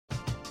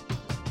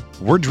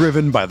We're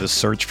driven by the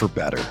search for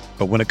better.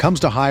 But when it comes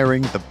to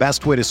hiring, the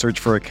best way to search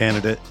for a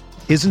candidate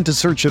isn't to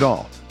search at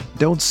all.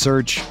 Don't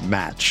search,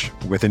 match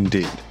with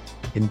Indeed.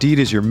 Indeed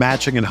is your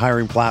matching and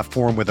hiring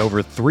platform with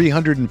over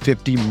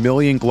 350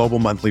 million global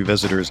monthly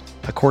visitors,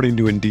 according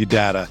to Indeed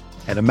data,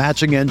 and a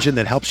matching engine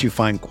that helps you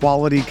find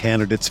quality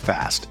candidates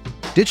fast.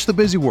 Ditch the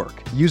busy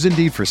work. Use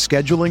Indeed for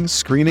scheduling,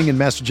 screening, and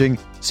messaging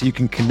so you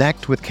can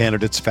connect with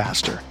candidates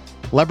faster.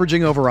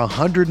 Leveraging over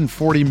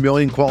 140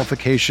 million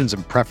qualifications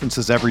and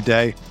preferences every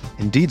day,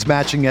 Indeed's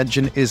matching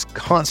engine is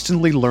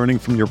constantly learning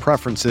from your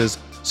preferences,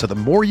 so the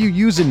more you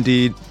use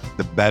Indeed,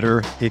 the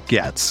better it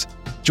gets.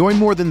 Join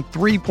more than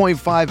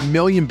 3.5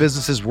 million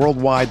businesses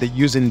worldwide that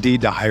use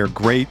Indeed to hire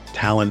great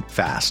talent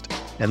fast.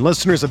 And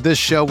listeners of this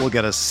show will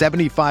get a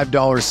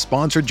 $75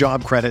 sponsored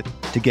job credit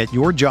to get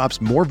your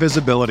jobs more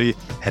visibility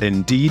at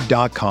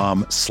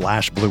Indeed.com/Blue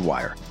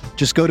Wire.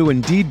 Just go to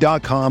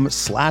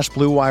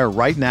Indeed.com/Blue Wire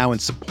right now and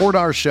support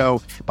our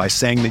show by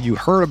saying that you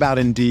heard about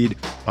Indeed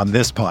on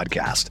this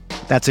podcast.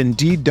 That's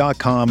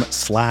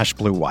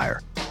Indeed.com/Blue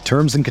Wire.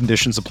 Terms and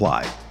conditions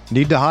apply.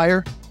 Need to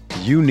hire?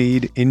 You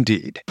need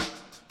Indeed.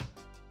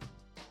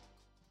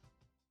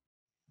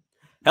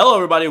 Hello,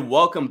 everybody.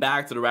 Welcome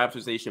back to the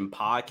Raptors Nation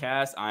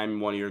podcast. I'm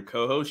one of your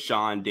co-hosts,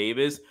 Sean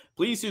Davis.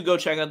 Please do go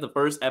check out the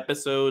first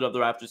episode of the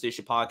Raptors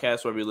Nation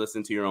podcast, wherever you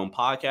listen to your own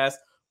podcast,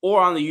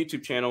 or on the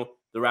YouTube channel,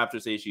 the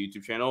Raptors Nation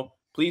YouTube channel.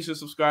 Please do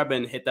subscribe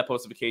and hit that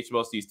post notification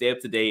bell so you stay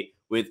up to date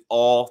with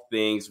all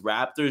things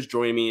Raptors.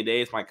 Joining me today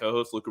is my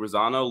co-host, Luca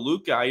Rosano.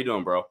 Luca, how you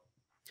doing, bro?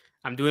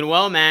 I'm doing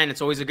well, man.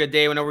 It's always a good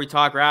day whenever we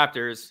talk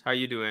Raptors. How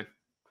you doing?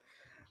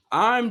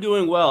 I'm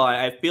doing well.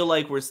 I feel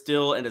like we're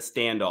still in a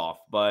standoff,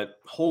 but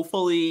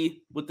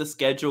hopefully with the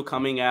schedule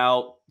coming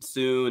out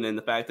soon and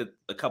the fact that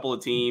a couple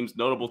of teams,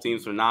 notable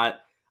teams, are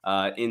not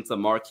into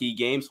marquee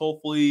games,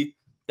 hopefully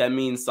that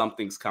means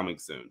something's coming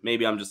soon.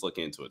 Maybe I'm just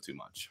looking into it too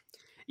much.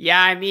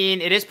 Yeah, I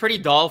mean, it is pretty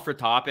dull for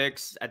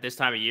topics at this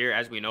time of year,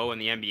 as we know in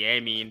the NBA. I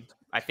mean,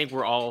 I think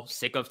we're all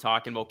sick of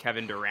talking about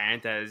Kevin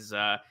Durant, as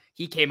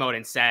he came out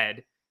and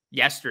said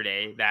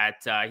yesterday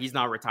that he's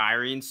not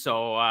retiring.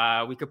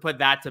 So we could put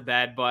that to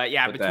bed. But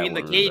yeah, between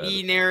the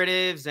KD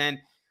narratives and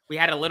we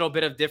had a little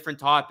bit of different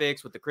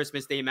topics with the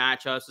Christmas Day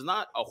matchups. There's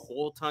not a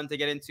whole ton to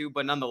get into,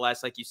 but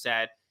nonetheless, like you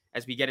said,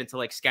 as we get into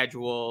like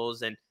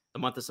schedules and the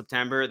month of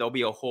September, there'll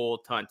be a whole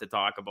ton to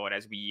talk about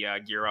as we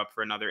gear up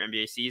for another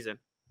NBA season.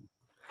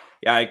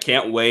 Yeah, I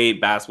can't wait.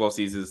 Basketball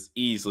season is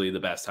easily the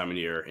best time of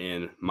year,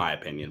 in my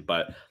opinion.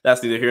 But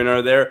that's neither here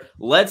nor there.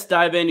 Let's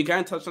dive in. You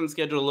kind of touched on the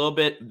schedule a little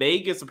bit.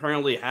 Vegas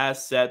apparently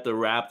has set the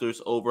Raptors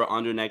over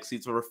under next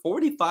season for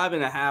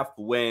 45.5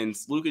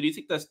 wins. Luca, do you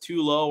think that's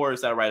too low, or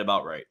is that right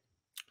about right?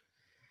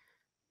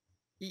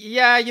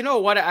 Yeah, you know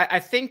what? I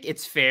think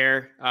it's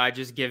fair,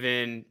 just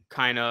given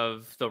kind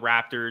of the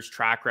Raptors'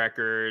 track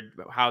record,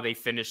 how they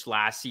finished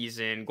last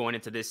season, going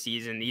into this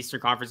season. The Eastern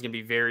Conference is going to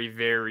be very,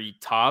 very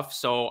tough.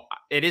 So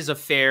it is a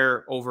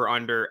fair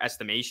over-under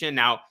estimation.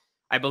 Now,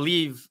 I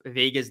believe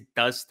Vegas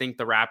does think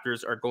the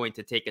Raptors are going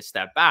to take a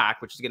step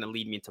back, which is going to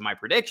lead me into my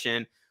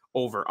prediction,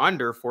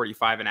 over-under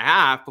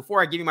 45.5.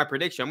 Before I give you my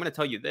prediction, I'm going to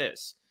tell you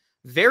this.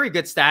 Very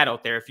good stat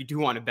out there if you do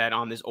want to bet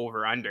on this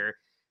over-under.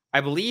 I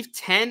believe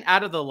 10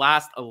 out of the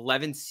last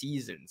 11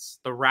 seasons,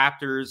 the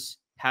Raptors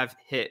have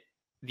hit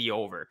the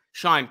over.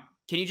 Sean,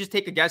 can you just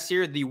take a guess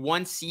here? The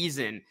one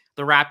season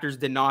the Raptors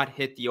did not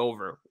hit the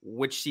over.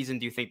 Which season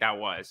do you think that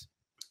was?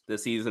 The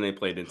season they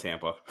played in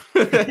Tampa.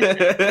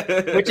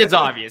 Which is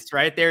obvious,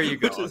 right? There you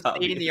go.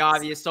 Stating the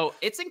obvious. So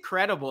it's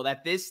incredible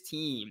that this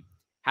team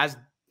has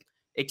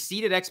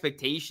exceeded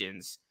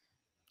expectations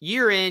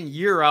year in,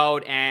 year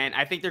out, and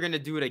I think they're going to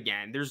do it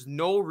again. There's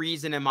no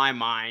reason in my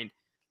mind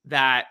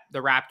that the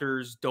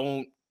Raptors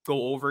don't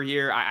go over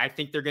here. I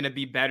think they're going to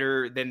be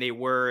better than they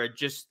were,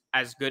 just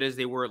as good as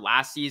they were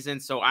last season.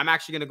 So I'm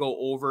actually going to go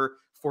over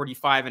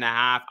 45.5.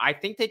 I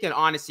think they can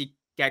honestly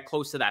get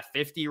close to that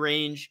 50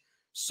 range.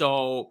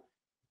 So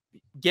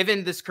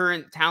given this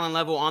current talent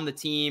level on the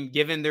team,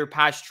 given their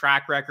past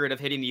track record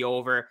of hitting the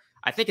over,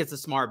 I think it's a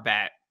smart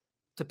bet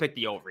to pick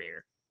the over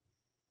here.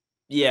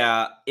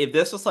 Yeah, if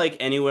this was like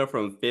anywhere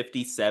from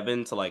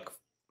 57 to like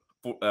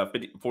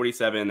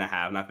 47 and a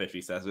half, not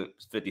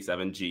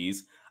 57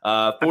 G's.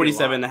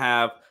 47 and a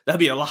half, that'd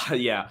be a lot.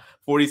 Yeah,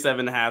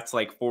 47 and a half to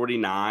like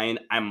 49.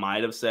 I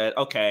might have said,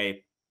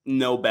 okay,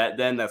 no bet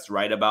then. That's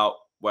right about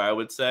what I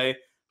would say.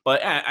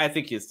 But I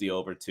think it's the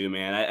over too,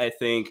 man. I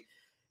think,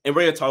 and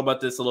we're going to talk about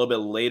this a little bit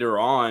later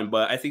on,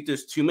 but I think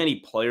there's too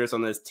many players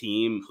on this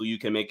team who you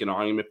can make an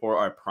argument for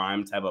are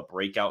primed to have a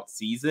breakout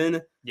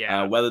season.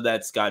 Yeah. Whether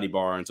that's Scotty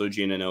Barnes, OG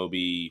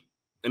Anunoby.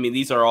 I mean,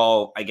 these are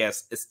all, I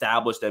guess,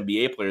 established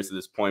NBA players at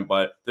this point,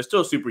 but they're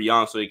still super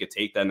young, so they could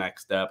take that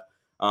next step.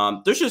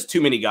 There's just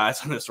too many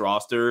guys on this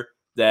roster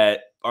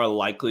that are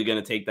likely going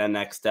to take that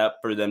next step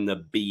for them to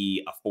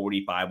be a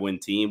 45-win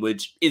team,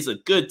 which is a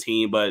good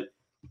team, but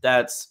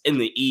that's in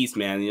the East,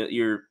 man.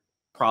 You're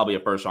probably a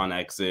first-round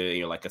exit.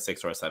 You're like a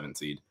 6 or a 7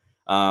 seed.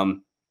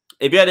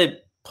 If you had to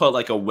put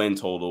like a win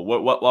total,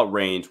 what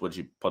range would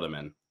you put them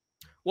in?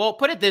 Well,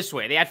 put it this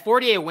way. They had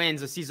 48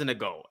 wins a season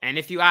ago. And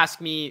if you ask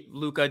me,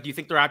 Luca, do you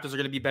think the Raptors are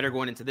going to be better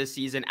going into this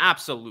season?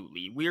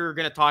 Absolutely. We're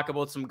going to talk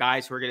about some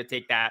guys who are going to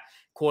take that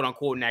quote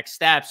unquote next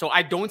step. So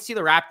I don't see the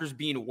Raptors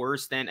being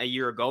worse than a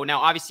year ago. Now,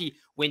 obviously,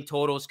 win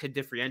totals could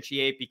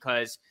differentiate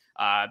because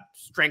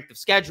strength of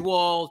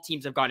schedule,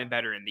 teams have gotten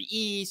better in the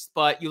East.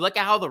 But you look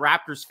at how the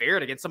Raptors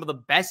fared against some of the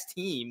best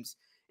teams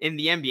in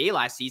the NBA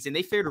last season.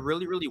 They fared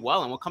really, really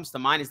well. And what comes to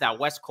mind is that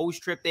West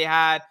Coast trip they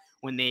had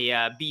when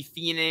they beat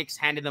Phoenix,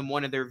 handed them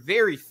one of their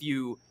very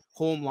few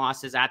home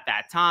losses at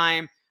that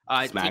time,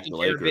 taking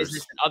care of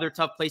business in other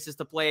tough places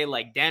to play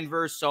like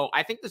Denver. So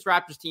I think this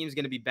Raptors team is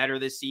going to be better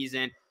this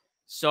season.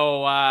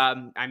 So,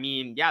 I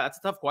mean, yeah, that's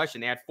a tough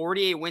question. They had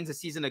 48 wins a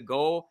season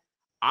ago.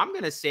 I'm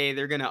going to say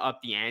they're going to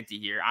up the ante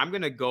here. I'm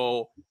going to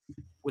go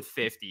with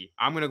 50.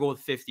 I'm going to go with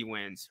 50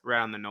 wins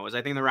right on the nose.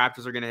 I think the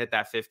Raptors are going to hit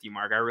that 50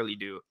 mark. I really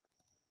do.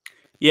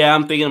 Yeah,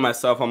 I'm thinking to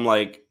myself, I'm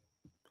like,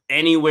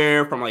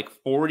 anywhere from like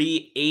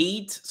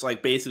 48, so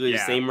like basically the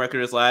same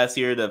record as last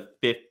year, to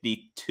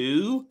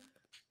 52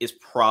 is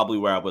probably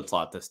where I would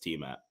slot this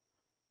team at.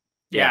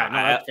 Yeah, no,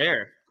 that's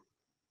fair.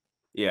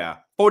 Yeah,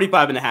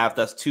 45.5,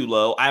 that's too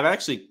low. I've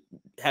actually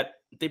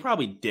they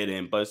probably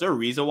didn't, but is there a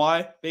reason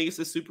why Vegas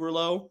is super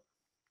low?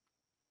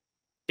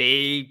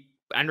 They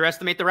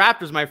underestimate the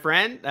Raptors, my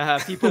friend.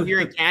 People here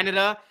in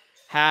Canada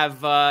have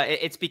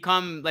it's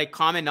become like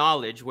common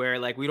knowledge where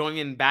like we don't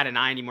even bat an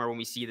eye anymore when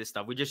we see this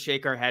stuff. We just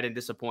shake our head in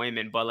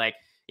disappointment. But like,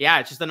 yeah,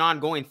 it's just an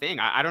ongoing thing.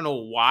 I don't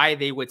know why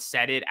they would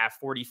set it at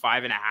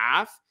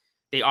 45.5.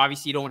 They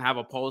obviously don't have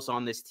a pulse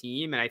on this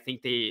team, and I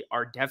think they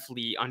are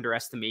definitely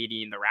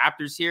underestimating the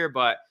Raptors here.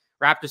 But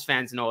Raptors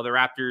fans know the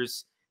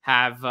Raptors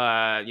have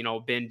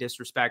been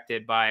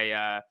disrespected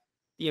by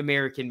the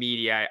American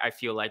media, I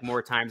feel like,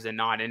 more times than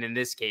not. And in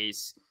this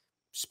case,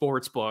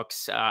 sports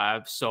books.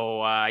 That's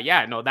a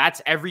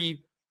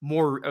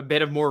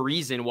bit of more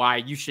reason why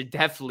you should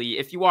definitely,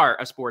 if you are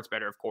a sports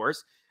bettor, of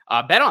course,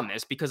 bet on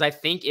this, because I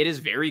think it is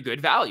very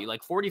good value.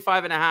 Like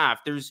 45.5,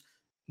 there's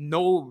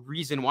no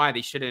reason why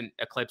they shouldn't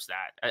eclipse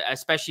that,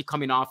 especially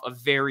coming off a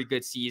very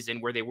good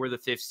season where they were the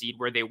 5th seed,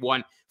 where they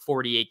won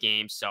 48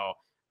 games. So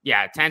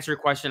yeah, to answer your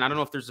question, I don't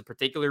know if there's a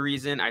particular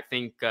reason. I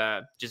think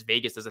just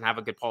Vegas doesn't have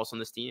a good pulse on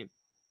this team.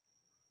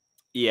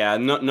 Yeah,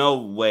 no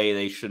way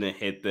they shouldn't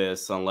hit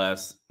this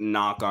unless,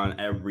 knock on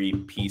every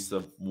piece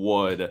of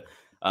wood,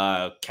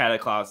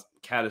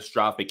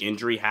 catastrophic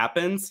injury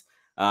happens.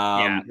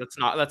 Let's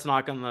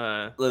knock on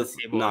the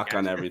table. Knock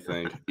on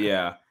everything.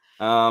 Yeah.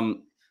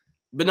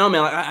 But no,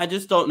 man, I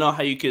just don't know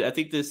how you could. I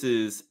think this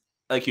is,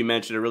 like you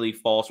mentioned, a really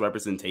false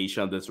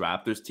representation of this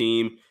Raptors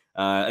team.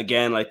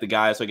 Again, like the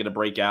guys who are going to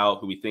break out,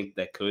 who we think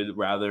that could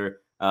rather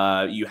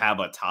you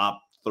have a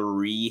top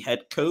 3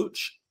 head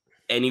coach.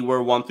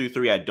 Anywhere 1 through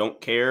 3, I don't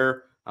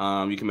care.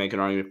 You can make an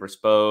argument for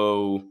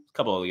Spo, a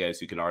couple other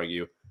guys you can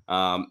argue.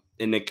 And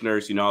Nick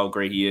Nurse, you know how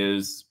great he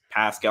is.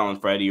 Pascal and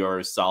Freddie are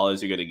as solid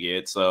as you're going to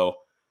get. So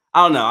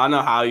I don't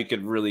know how you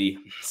could really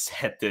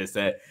set this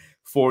at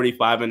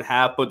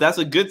 45.5, but that's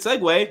a good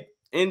segue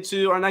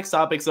into our next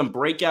topic, some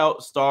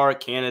breakout star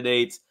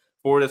candidates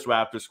for this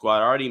Raptors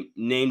squad. I already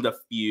named a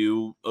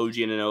few: OG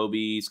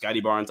Anunoby,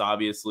 Scotty Barnes,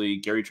 obviously,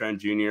 Gary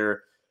Trent Jr.,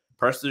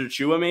 Preston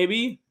Achiuwa,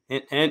 maybe.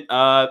 Hint, hint.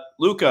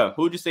 Luca,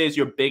 who would you say is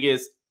your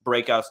biggest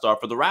breakout star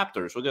for the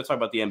Raptors? We're going to talk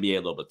about the NBA a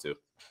little bit too.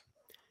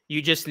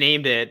 You just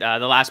named it, the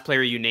last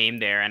player you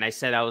named there, and I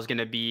said I was going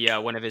to be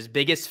one of his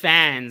biggest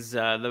fans,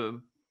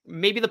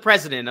 maybe the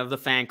president of the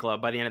fan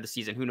club by the end of the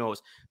season. Who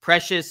knows?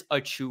 Precious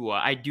Achiuwa.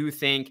 I do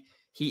think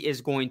he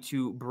is going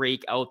to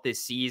break out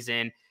this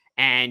season.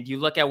 And you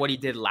look at what he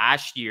did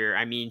last year.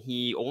 I mean,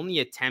 he only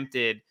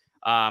attempted,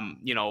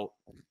 the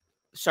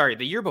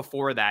year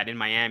before that in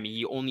Miami,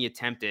 he only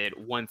attempted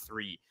 1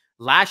 3.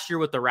 Last year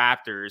with the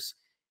Raptors,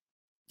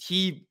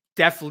 he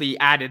definitely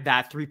added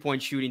that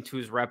 3-point shooting to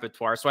his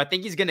repertoire. So I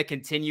think he's going to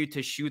continue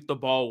to shoot the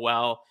ball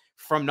well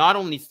from not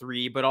only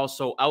 3, but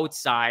also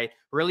outside,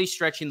 really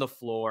stretching the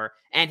floor,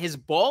 and his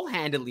ball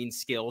handling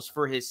skills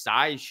for his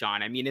size,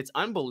 Sean. I mean, it's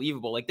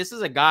unbelievable. Like, this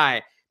is a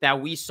guy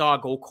that we saw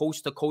go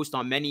coast to coast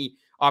on many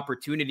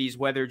opportunities,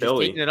 whether just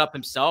taking it up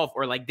himself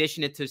or like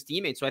dishing it to his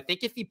teammates. So I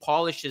think if he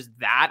polishes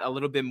that a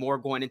little bit more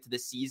going into the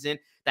season,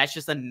 that's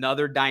just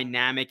another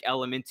dynamic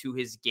element to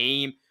his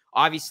game.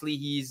 Obviously,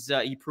 he's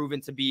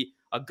proven to be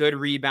a good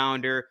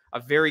rebounder, a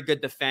very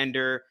good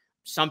defender.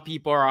 Some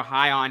people are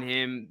high on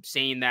him,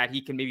 saying that he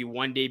can maybe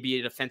one day be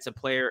a defensive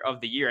player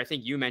of the year. I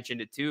think you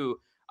mentioned it too.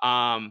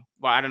 Well,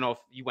 I don't know if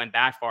you went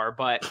that far,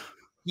 but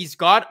he's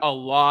got a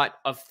lot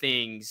of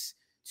things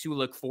to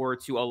look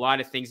forward to, a lot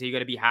of things that you got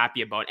to be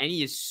happy about. And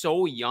he is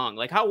so young.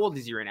 Like, how old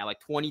is he right now? Like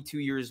 22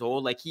 years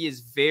old. Like, he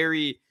is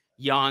very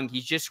young.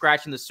 He's just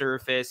scratching the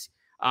surface.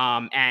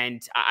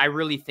 And I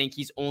really think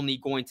he's only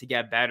going to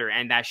get better.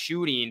 And that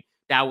shooting,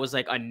 that was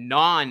like a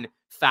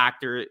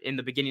non-factor in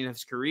the beginning of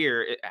his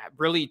career, it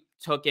really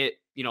took it,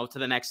 to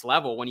the next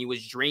level when he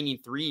was draining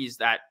threes.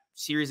 That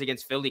series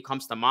against Philly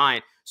comes to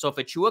mind. So if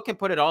Achiuwa can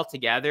put it all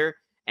together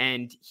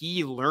and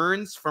he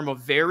learns from a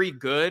very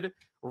good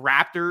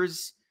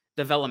Raptors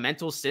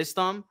developmental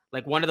system,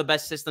 like one of the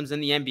best systems in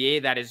the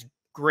NBA that is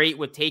great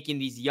with taking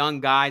these young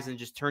guys and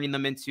just turning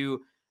them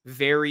into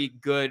very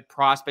good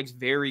prospects,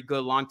 very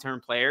good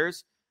long-term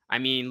players. I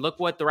mean, look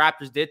what the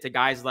Raptors did to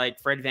guys like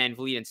Fred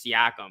VanVleet and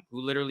Siakam,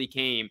 who literally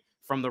came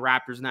from the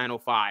Raptors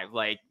 905.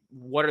 Like,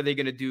 what are they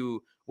going to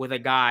do with a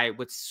guy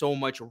with so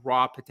much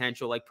raw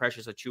potential like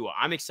Precious Achiuwa?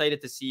 I'm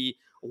excited to see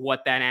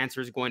what that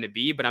answer is going to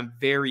be, but I'm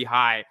very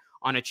high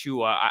on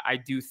Achiuwa. I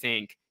do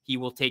think he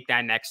will take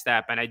that next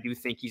step, and I do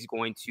think he's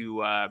going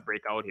to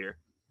break out here.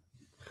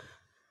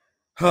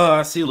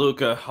 I see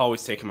Luca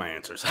always taking my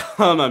answers.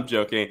 I'm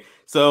joking.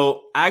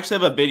 So I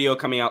actually have a video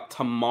coming out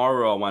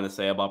tomorrow, I want to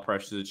say, about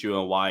Precious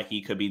Achiuwa and why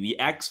he could be the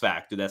X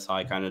factor. That's how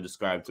I kind of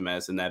described him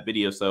as in that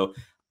video. So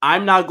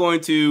I'm not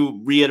going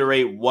to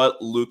reiterate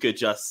what Luca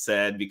just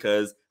said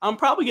because I'm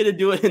probably going to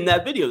do it in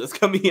that video that's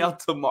coming out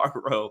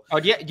tomorrow. Oh,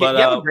 do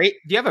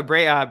you have a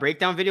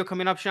breakdown video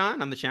coming up,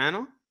 Sean, on the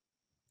channel?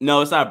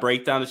 No, it's not a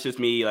breakdown. It's just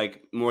me,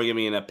 like, more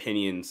giving an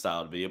opinion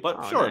style video.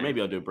 But sure, nice. Maybe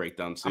I'll do a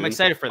breakdown soon. I'm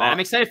excited for that. I'm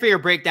excited for your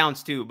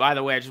breakdowns too. By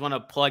the way, I just want to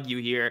plug you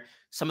here.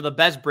 Some of the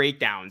best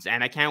breakdowns,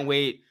 and I can't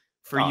wait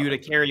for you to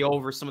carry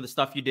over some of the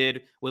stuff you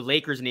did with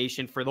Lakers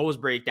Nation for those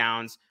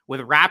breakdowns with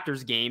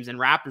Raptors games and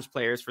Raptors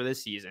players for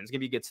this season. It's gonna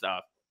be good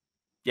stuff.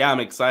 Yeah, I'm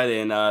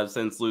excited. And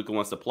since Luca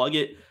wants to plug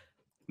it,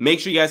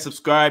 make sure you guys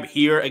subscribe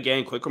here.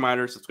 Again, quick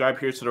reminder, subscribe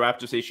here to the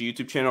Raptors Station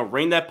YouTube channel.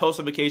 Ring that post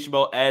notification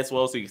bell as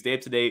well so you can stay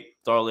up to date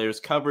with our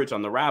latest coverage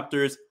on the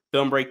Raptors,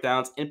 film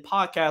breakdowns, and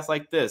podcasts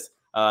like this.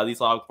 These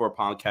Log 4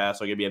 podcasts are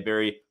going to be a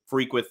very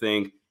frequent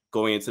thing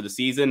going into the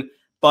season.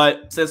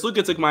 But since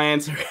Luca took my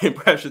answer in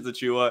Precious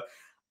Achiuwa,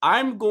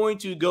 I'm going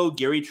to go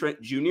Gary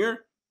Trent Jr.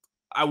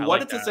 I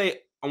wanted to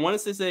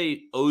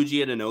say OG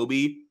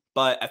Anunoby,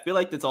 but I feel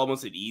like that's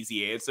almost an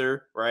easy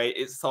answer, right?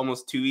 It's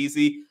almost too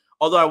easy.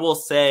 Although I will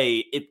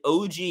say, if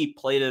OG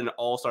played at an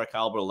all-star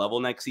caliber level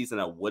next season,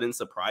 that wouldn't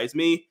surprise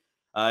me.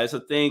 It's a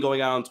thing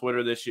going on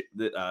Twitter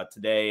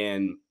today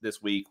and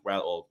this week.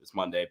 Well, it's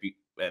Monday at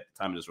the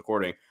time of this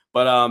recording.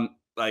 But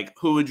like,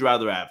 who would you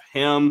rather have,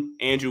 him,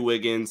 Andrew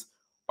Wiggins,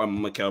 or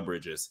Mikal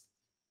Bridges?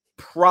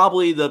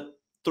 Probably the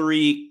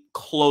three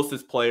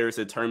closest players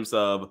in terms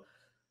of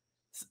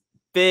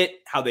fit,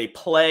 how they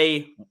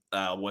play,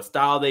 what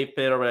style they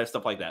fit, or whatever,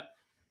 stuff like that.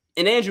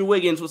 And Andrew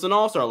Wiggins was an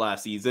all-star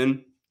last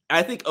season.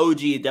 I think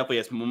OG definitely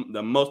has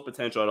the most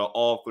potential out of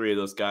all three of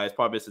those guys.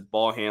 Probably his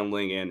ball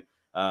handling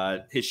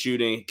and his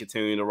shooting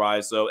continuing to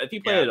rise. So if he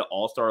played at an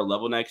all-star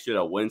level next year,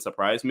 that wouldn't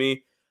surprise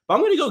me. But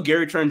I'm going to go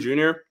Gary Trent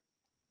Jr.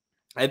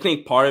 I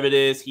think part of it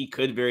is he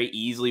could very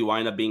easily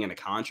wind up being in a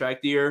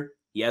contract year.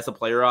 He has a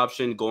player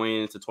option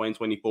going into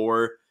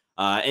 2024.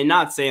 And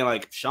not saying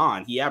like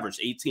Sean, he averaged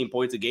 18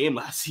 points a game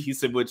last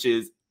season, which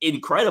is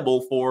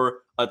incredible for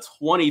a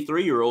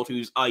 23-year-old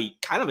who's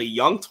kind of a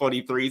young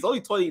 23. He's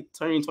only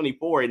turning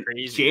 24 in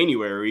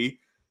January.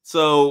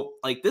 So,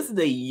 like, this is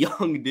a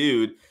young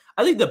dude.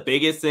 I think the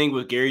biggest thing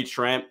with Gary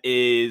Trent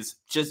is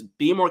just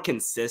being more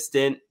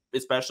consistent,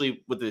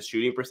 especially with his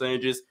shooting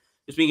percentages,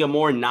 just being a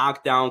more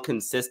knockdown,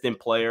 consistent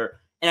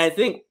player. And I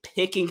think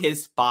picking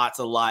his spots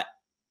a lot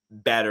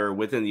better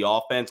within the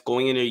offense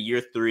going into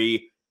year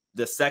 3,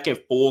 the second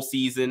full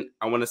season,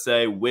 I want to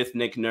say, with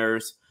Nick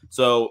Nurse.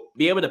 So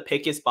be able to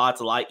pick his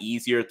spots a lot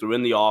easier through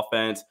in the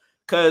offense,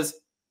 because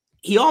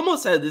he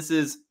almost had,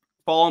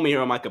 follow me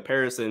here on my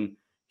comparison,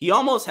 he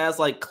almost has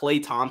like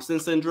Klay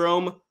Thompson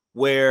syndrome,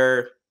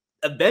 where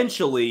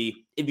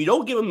eventually, if you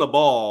don't give him the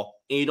ball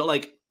and you don't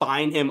like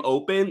find him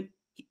open,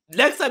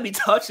 next time he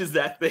touches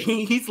that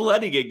thing, he's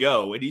letting it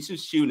go and he's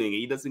just shooting and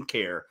he doesn't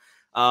care.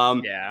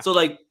 So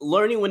like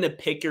learning when to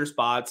pick your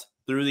spots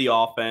through the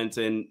offense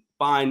and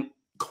find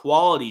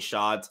quality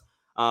shots,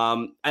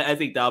 I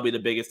think that'll be the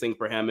biggest thing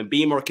for him, and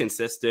being more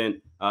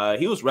consistent.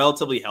 He was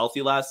relatively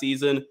healthy last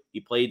season. He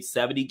played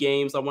 70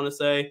 games, I want to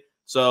say.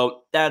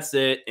 So that's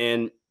it.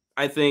 And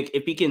I think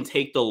if he can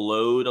take the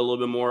load a little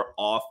bit more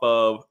off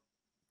of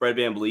Fred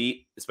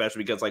VanVleet,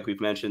 especially because, like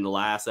we've mentioned in the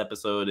last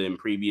episode and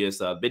previous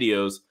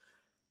videos,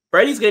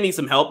 Freddie's going to need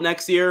some help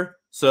next year.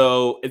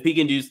 So if he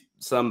can do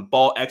some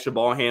extra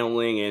ball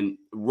handling and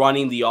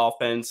running the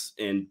offense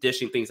and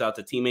dishing things out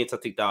to teammates, I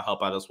think that'll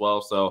help out as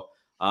well. So,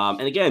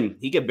 and again,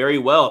 he could very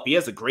well, if he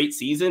has a great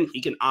season,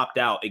 he can opt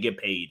out and get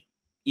paid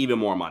even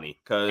more money,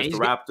 because the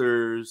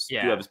Raptors do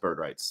have his bird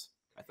rights,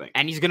 I think.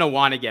 And he's going to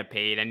want to get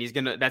paid, and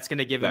that's going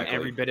to give him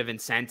every bit of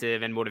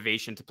incentive and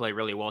motivation to play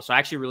really well. So I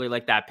actually really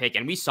like that pick.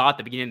 And we saw at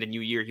the beginning of the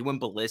new year, he went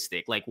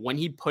ballistic. Like when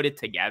he put it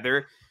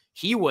together,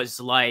 he was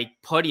like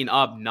putting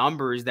up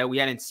numbers that we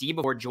hadn't seen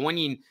before,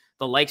 joining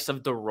the likes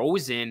of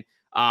DeRozan,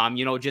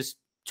 just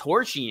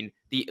torching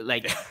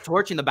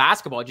the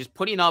basketball, just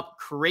putting up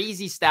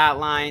crazy stat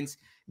lines,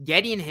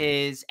 getting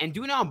his, and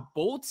doing it on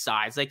both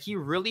sides. Like he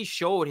really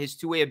showed his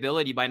two-way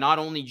ability by not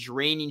only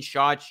draining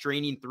shots,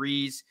 draining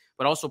threes,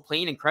 but also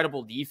playing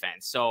incredible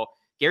defense. So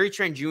Gary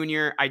Trent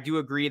Jr., I do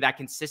agree that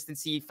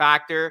consistency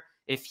factor,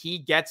 if he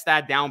gets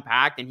that down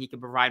packed and he can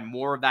provide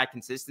more of that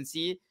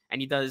consistency and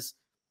he does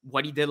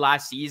what he did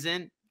last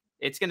season,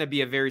 it's going to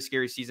be a very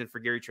scary season for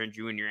Gary Trent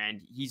Jr. And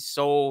he's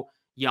so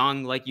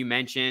young, like you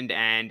mentioned,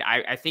 and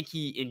I think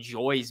he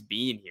enjoys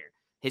being here.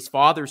 His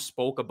father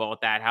spoke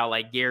about that, how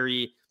like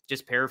Gary,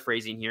 just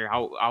paraphrasing here,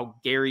 how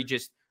Gary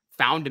just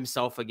found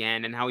himself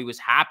again and how he was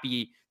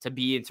happy to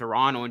be in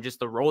Toronto and just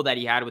the role that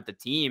he had with the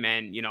team.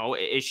 And,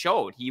 it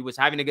showed. He was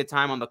having a good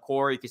time on the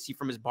court. You can see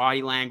from his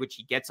body language,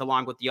 he gets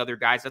along with the other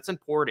guys. That's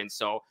important.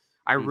 So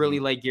I really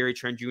like Gary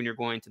Trent Jr.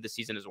 going into the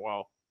season as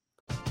well.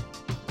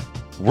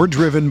 We're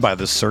driven by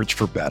the search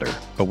for better.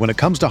 But when it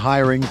comes to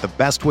hiring, the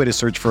best way to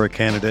search for a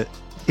candidate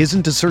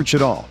isn't to search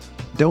at all.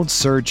 Don't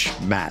search,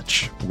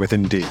 match with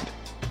Indeed.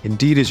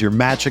 Indeed is your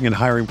matching and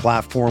hiring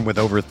platform with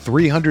over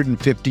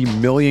 350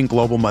 million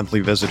global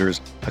monthly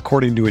visitors,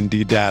 according to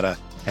Indeed data,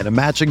 and a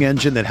matching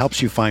engine that helps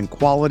you find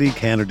quality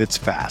candidates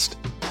fast.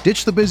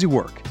 Ditch the busy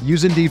work.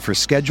 Use Indeed for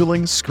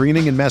scheduling,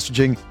 screening, and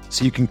messaging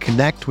so you can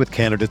connect with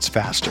candidates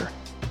faster.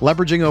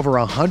 Leveraging over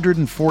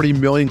 140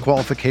 million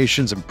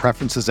qualifications and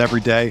preferences every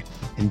day,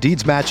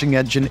 Indeed's matching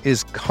engine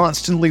is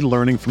constantly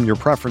learning from your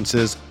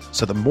preferences,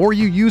 so the more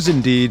you use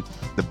Indeed,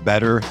 the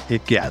better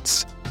it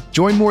gets.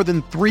 Join more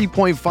than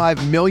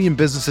 3.5 million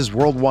businesses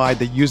worldwide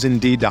that use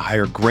Indeed to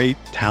hire great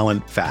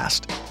talent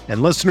fast.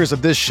 And listeners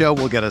of this show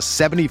will get a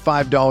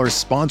 $75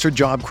 sponsored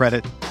job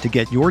credit to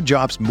get your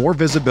jobs more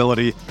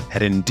visibility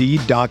at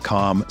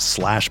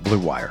Indeed.com/Blue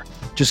Wire.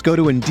 Just go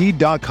to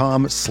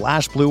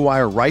Indeed.com/Blue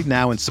Wire right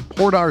now and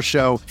support our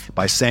show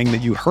by saying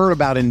that you heard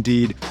about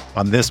Indeed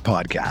on this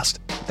podcast.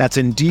 That's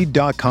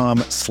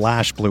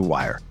Indeed.com/Blue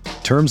Wire.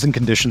 Terms and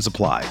conditions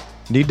apply.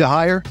 Need to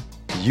hire?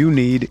 You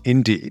need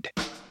Indeed.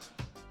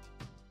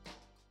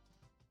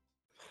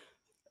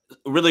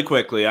 Really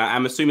quickly,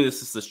 I'm assuming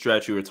this is the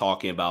stretch you were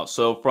talking about.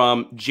 So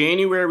from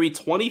January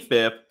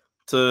 25th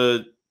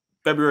to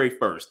February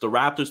 1st, the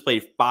Raptors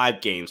played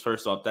 5 games.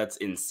 First off, that's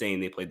insane.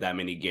 They played that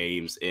many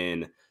games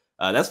in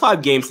that's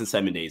 5 games in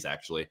 7 days,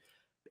 actually.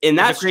 In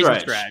that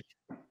stretch,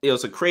 it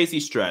was a crazy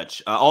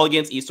stretch, all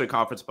against Eastern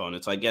Conference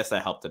opponents. So I guess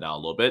that helped it out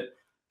a little bit.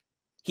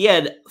 He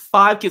had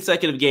 5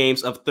 consecutive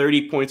games of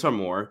 30 points or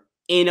more.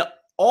 In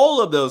all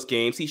of those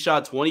games, he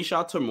shot 20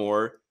 shots or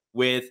more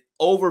with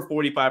over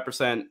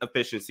 45%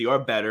 efficiency or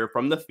better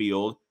from the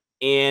field.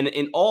 And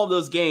in all of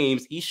those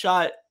games, he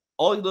shot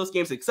all of those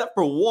games except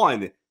for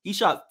one. He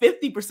shot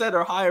 50%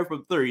 or higher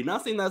from 3.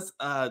 Nothing that's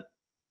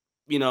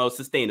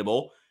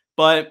sustainable.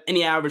 And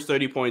he averaged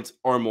 30 points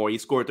or more. He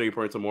scored 30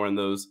 points or more in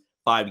those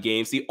 5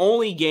 games. The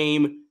only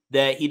game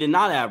that he did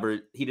not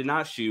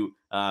shoot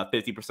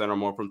 50% or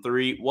more from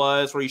 3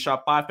 was where he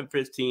shot 5 for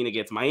 15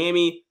 against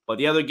Miami. But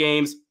the other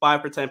games,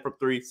 5 for 10 from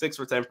 3, 6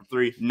 for 10 from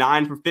 3,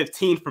 9 for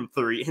 15 from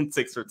 3, and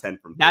 6 for 10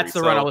 from 3. That's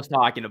the run I was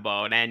talking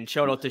about. And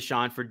shout out to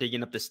Sean for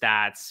digging up the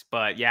stats.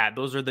 But yeah,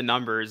 those are the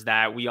numbers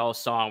that we all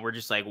saw. And we're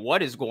just like,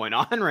 what is going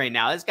on right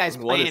now? This guy's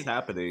playing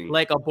happening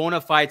like a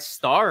bona fide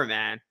star,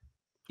 man.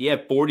 He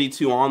had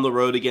 42 on the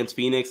road against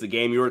Phoenix, the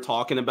game you were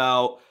talking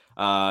about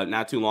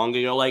not too long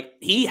ago. Like,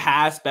 he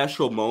has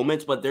special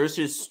moments, but there's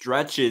just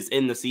stretches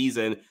in the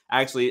season.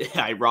 Actually,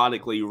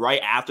 ironically,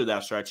 right after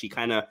that stretch, he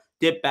kind of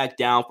dipped back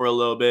down for a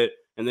little bit,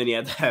 and then he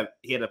had a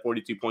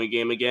 42-point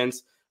game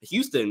against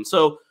Houston.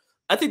 So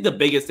I think the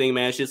biggest thing,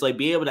 man, is just like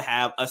be able to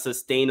have a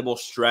sustainable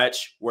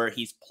stretch where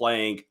he's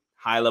playing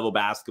high-level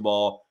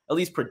basketball, at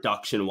least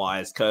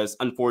production-wise, because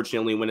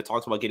unfortunately, when it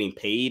talks about getting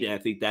paid, and I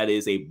think that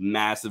is a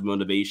massive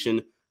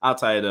motivation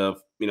outside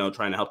of,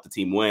 trying to help the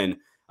team win,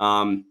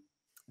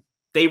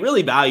 they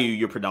really value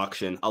your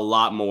production a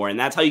lot more. And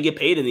that's how you get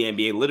paid in the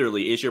NBA,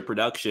 literally, is your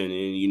production.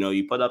 And,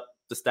 you put up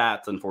the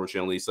stats,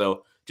 unfortunately.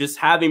 So just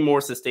having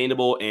more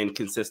sustainable and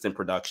consistent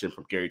production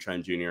from Gary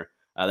Trent Jr.,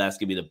 that's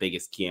going to be the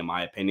biggest key in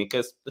my opinion,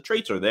 because the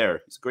traits are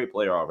there. He's a great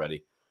player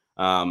already.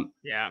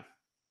 Yeah.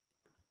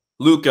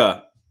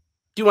 Luka,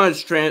 do you want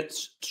to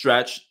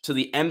stretch to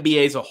the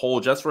NBA as a whole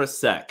just for a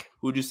sec?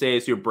 Who would you say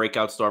is your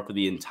breakout star for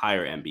the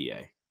entire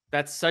NBA?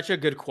 That's such a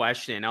good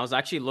question. I was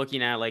actually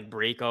looking at like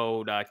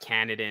breakout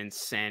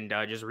candidates and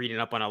just reading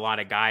up on a lot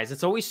of guys.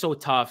 It's always so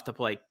tough to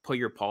put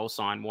your pulse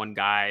on one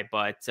guy.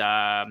 But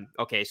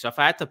okay, so if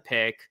I had to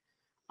pick,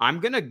 I'm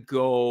gonna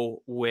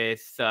go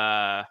with.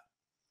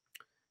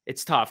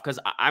 It's tough because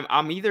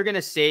I'm either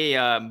gonna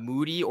say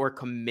Moody or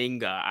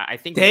Kuminga. I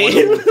think.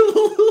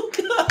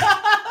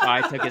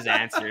 I took his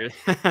answer.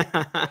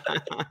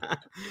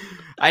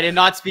 I did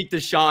not speak to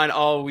Sean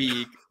all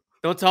week.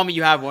 Don't tell me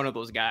you have one of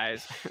those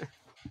guys.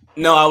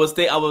 No, I was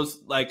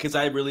like, because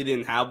I really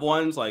didn't have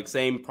ones. Like,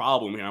 same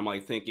problem here. I'm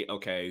like thinking,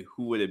 okay,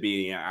 who would it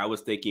be? Yeah, I was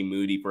thinking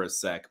Moody for a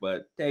sec,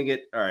 but dang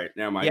it. All right,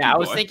 never mind. Yeah, I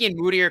was thinking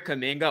Moody or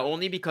Kuminga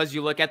only because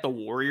you look at the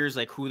Warriors,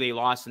 like who they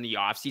lost in the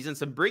offseason.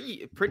 Some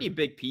pretty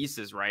big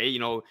pieces, right?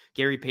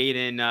 Gary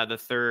Payton the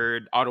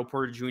third, Otto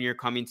Porter Jr.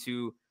 coming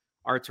to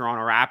our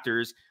Toronto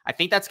Raptors. I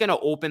think that's going to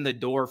open the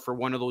door for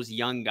one of those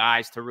young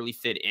guys to really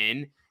fit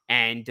in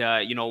and,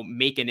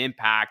 make an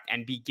impact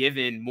and be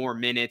given more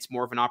minutes,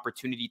 more of an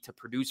opportunity to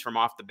produce from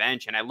off the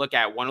bench. And I look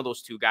at one of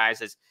those two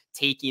guys as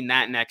taking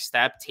that next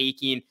step,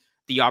 taking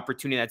the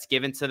opportunity that's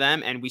given to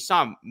them. And we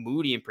saw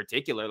Moody in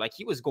particular, like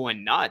he was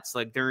going nuts,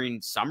 like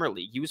during Summer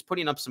League, he was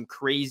putting up some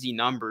crazy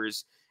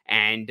numbers.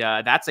 And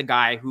that's a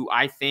guy who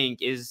I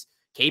think is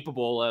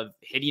capable of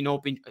hitting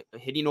open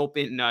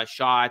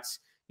shots,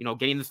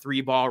 getting the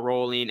 3-ball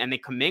rolling. And then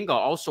Kuminga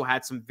also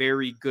had some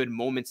very good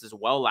moments as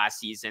well last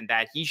season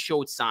that he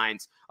showed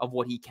signs of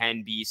what he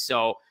can be.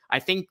 So I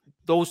think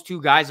those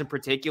two guys in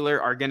particular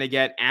are going to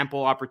get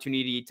ample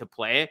opportunity to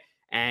play.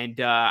 And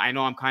I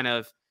know I'm kind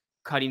of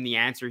cutting the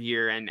answer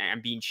here and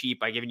being cheap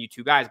by giving you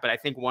two guys, but I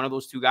think one of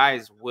those two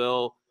guys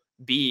will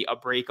be a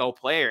breakout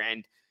player.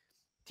 And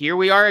here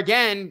we are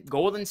again,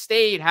 Golden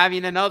State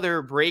having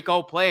another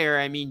breakout player.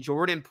 I mean,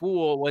 Jordan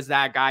Poole was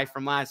that guy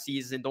from last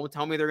season. Don't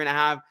tell me they're going to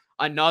have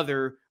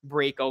another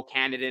breakout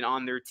candidate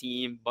on their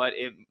team, but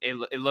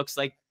it looks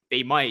like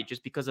they might,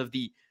 just because of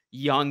the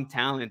young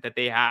talent that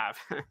they have.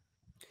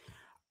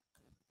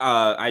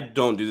 I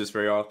don't do this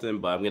very often,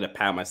 but I'm going to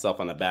pat myself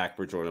on the back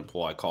for Jordan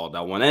Poole. I called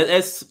that one,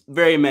 as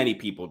very many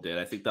people did.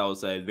 I think that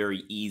was a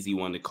very easy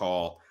one to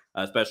call,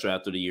 especially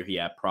after the year he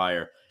had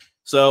prior.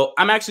 So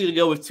I'm actually going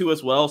to go with two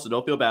as well, so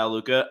don't feel bad,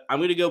 Luca. I'm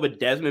going to go with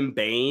Desmond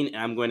Bane, and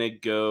I'm going to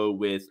go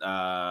with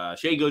Shai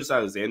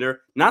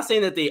Gilgeous-Alexander. Not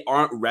saying that they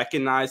aren't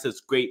recognized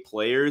as great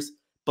players,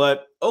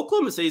 but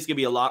Oklahoma City is going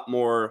to be a lot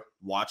more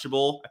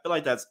watchable. I feel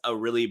like that's a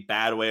really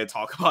bad way to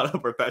talk about a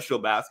professional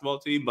basketball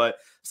team, but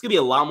there's going to be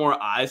a lot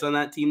more eyes on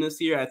that team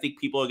this year. I think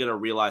people are going to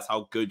realize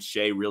how good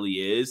Shai really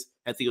is.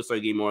 I think he'll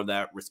start getting more of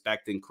that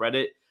respect and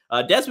credit.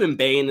 Desmond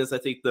Bane is, I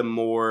think, the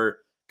more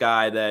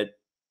guy that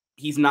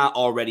he's not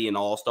already an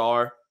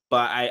all-star,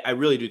 but I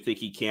really do think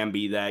he can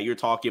be that. You're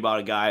talking about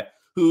a guy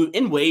who,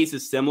 in ways,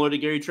 is similar to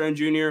Gary Trent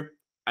Jr.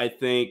 I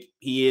think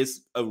he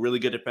is a really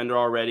good defender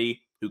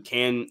already, who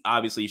can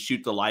obviously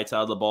shoot the lights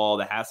out of the ball,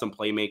 that has some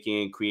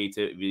playmaking and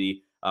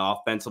creativity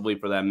offensively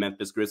for that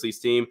Memphis Grizzlies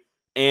team.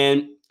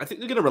 And I think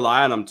they're going to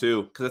rely on him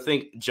too, because I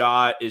think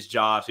Ja is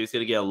Ja, so he's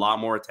going to get a lot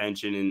more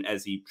attention, and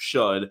as he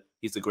should.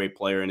 He's a great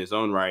player in his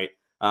own right.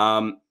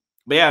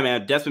 But yeah,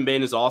 man, Desmond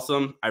Bane is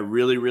awesome. I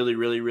really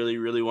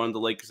wanted the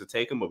Lakers to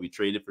take him, but we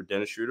traded for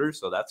Dennis Schroeder,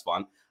 so that's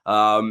fun.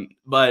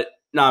 But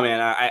no,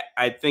 man,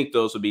 I think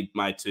those would be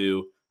my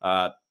two.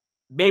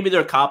 Maybe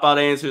they're cop-out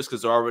answers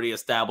because they're already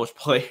established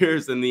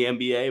players in the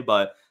NBA,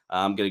 but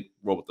I'm going to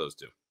roll with those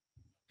two.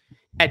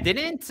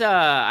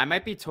 I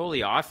might be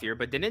totally off here,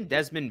 but didn't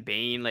Desmond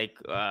Bane,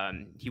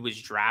 he was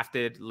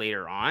drafted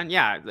later on?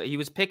 Yeah, he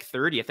was picked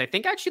 30th. I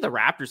think actually the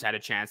Raptors had a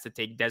chance to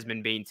take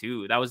Desmond Bane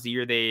too. That was the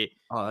year they...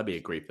 Oh, that'd be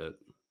a great fit.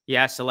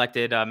 Yeah,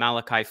 selected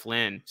Malachi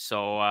Flynn.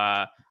 So,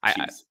 the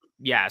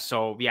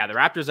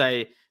Raptors,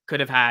 I could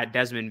have had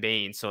Desmond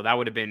Bane, so that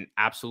would have been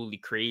absolutely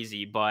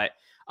crazy. But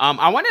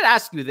I wanted to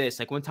ask you this,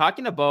 when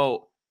talking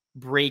about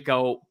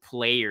breakout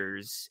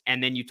players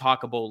and then you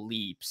talk about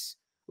leaps,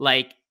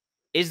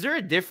 is there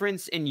a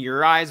difference in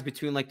your eyes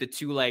between the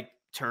two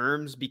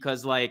terms?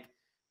 Because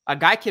a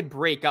guy could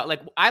break out.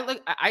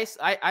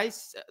 I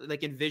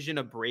envision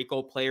a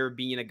breakout player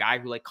being a guy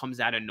who comes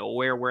out of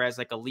nowhere, whereas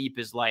a leap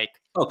is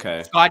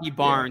okay, Scotty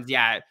Barnes,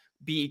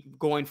 be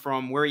going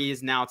from where he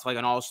is now to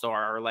an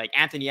all-star, or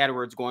Anthony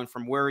Edwards going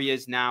from where he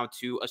is now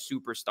to a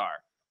superstar.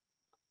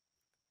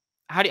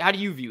 How do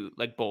you view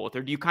both,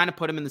 or do you kind of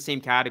put them in the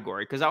same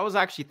category? Because I was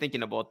actually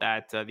thinking about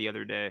that the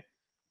other day.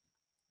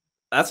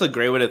 That's a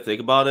great way to think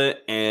about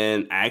it,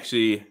 and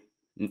actually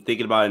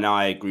thinking about it now,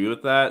 I agree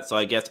with that. So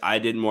I guess I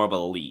did more of a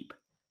leap.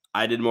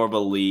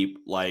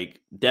 Like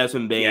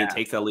Desmond Bane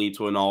takes that leap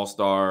to an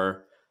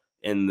all-star,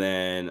 and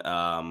then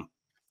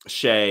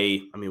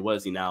Shai, what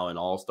is he now, an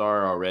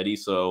all-star already?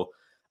 So,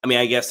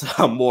 I guess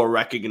a more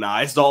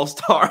recognized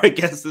all-star, I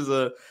guess is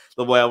the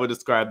way I would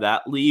describe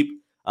that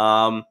leap.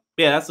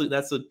 That's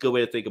a good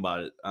way to think about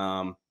it.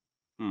 I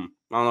don't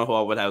know who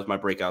I would have as my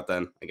breakout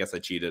then. I guess I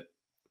cheated.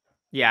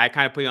 Yeah, I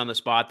kind of put you on the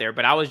spot there,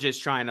 but I was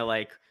just trying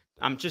to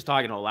I'm just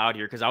talking out loud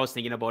here because I was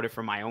thinking about it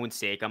for my own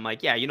sake. I'm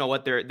like, yeah, you know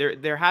what?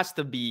 There has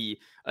to be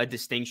a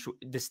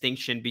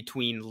distinction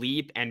between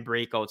leap and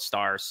breakout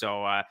star.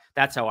 So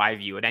that's how I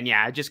view it. And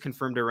yeah, I just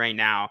confirmed it right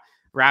now.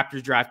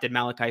 Raptors drafted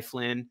Malachi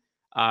Flynn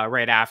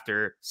right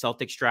after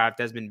Celtics draft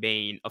Desmond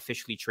Bane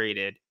officially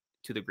traded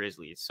to the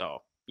Grizzlies. So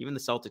even the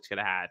Celtics could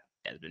have had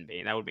Desmond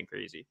Bane. That would have been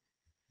crazy.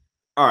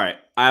 All right,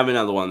 I have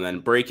another one then.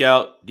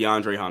 Breakout,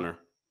 DeAndre Hunter.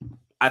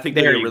 I think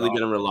they're really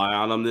going to rely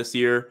on him this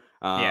year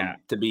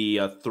to be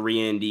a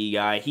 3-and-D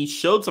guy. He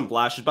showed some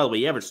flashes. By the way,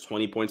 he averaged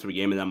 20 points per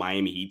game in that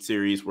Miami Heat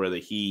series where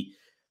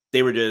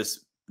they were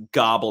just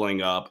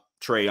gobbling up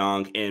Trae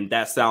Young. And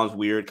that sounds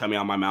weird coming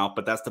out of my mouth,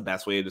 but that's the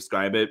best way to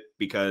describe it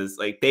because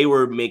they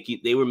were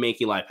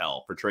making life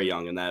hell for Trae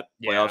Young in that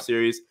playoff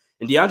series.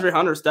 And DeAndre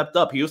Hunter stepped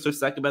up. He was their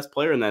second best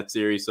player in that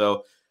series.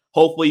 So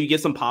hopefully you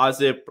get some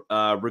positive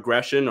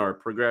progression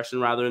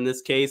rather in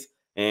this case.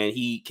 And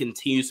he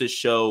continues to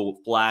show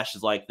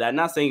flashes like that.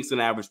 Not saying he's going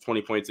to average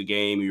 20 points a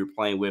game. You're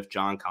playing with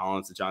John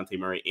Collins, DeJounte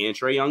Murray, and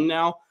Trae Young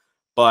now.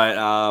 But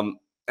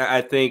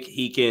I think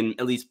he can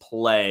at least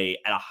play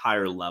at a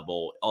higher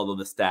level. Although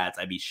the stats,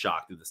 I'd be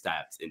shocked if the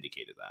stats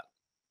indicated that.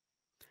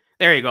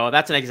 There you go.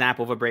 That's an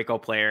example of a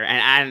breakout player.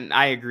 And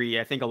I agree.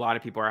 I think a lot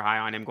of people are high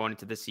on him going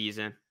into the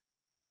season.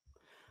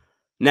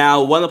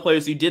 Now, one of the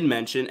players you did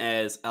mention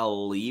as a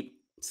leap,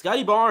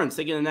 Scotty Barnes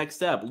taking the next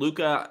step.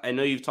 Luca, I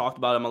know you've talked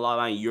about him a lot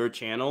on your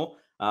channel.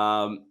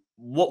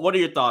 What are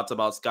your thoughts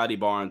about Scotty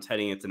Barnes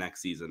heading into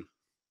next season?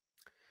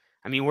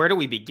 I mean, where do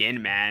we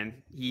begin,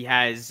 man? He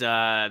has,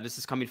 this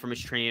is coming from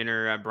his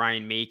trainer,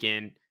 Brian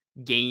Macon,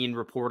 gained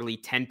reportedly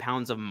 10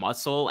 pounds of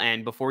muscle.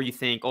 And before you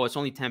think, oh, it's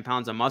only 10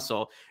 pounds of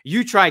muscle,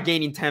 you try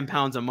gaining 10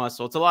 pounds of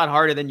muscle. It's a lot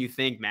harder than you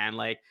think, man.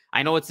 Like,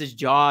 I know it's his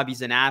job.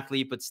 He's an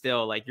athlete, but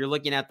still, like, you're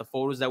looking at the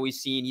photos that we've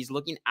seen. He's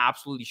looking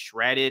absolutely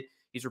shredded.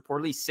 He's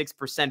reportedly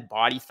 6%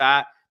 body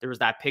fat. There was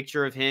that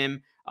picture of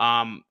him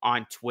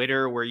on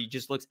Twitter where he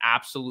just looks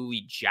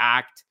absolutely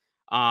jacked.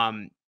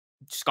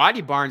 Scotty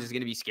Barnes is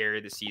going to be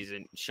scary this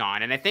season,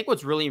 Sean. And I think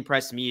what's really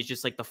impressed me is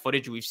just like the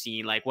footage we've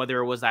seen, like whether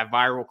it was that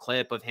viral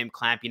clip of him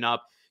clamping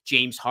up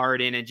James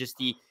Harden and just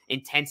the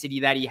intensity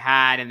that he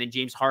had, and then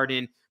James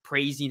Harden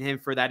praising him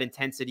for that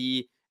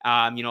intensity,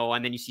 and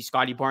then you see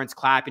Scotty Barnes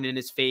clapping in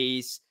his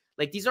face.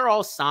 Like, these are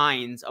all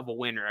signs of a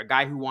winner, a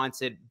guy who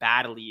wants it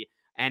badly.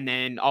 And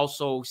then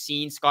also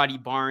seeing Scotty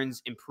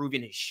Barnes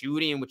improving his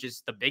shooting, which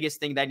is the biggest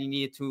thing that he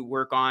needed to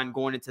work on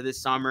going into this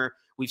summer.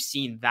 We've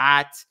seen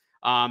that.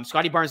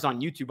 Scotty Barnes is on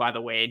YouTube, by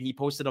the way, and he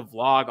posted a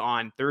vlog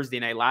on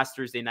last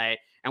Thursday night,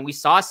 and we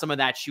saw some of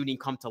that shooting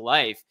come to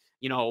life.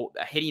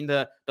 Hitting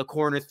the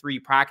corner three,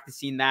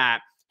 practicing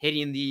that,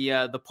 hitting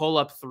the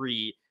pull-up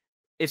three.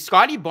 If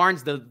Scotty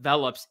Barnes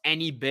develops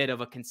any bit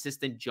of a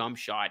consistent jump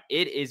shot,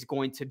 it is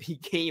going to be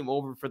game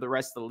over for the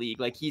rest of the league.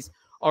 Like, he's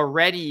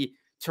already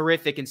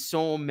terrific in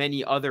so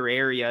many other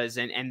areas,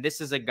 and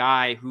this is a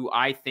guy who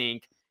I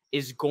think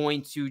is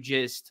going to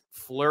just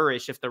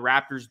flourish if the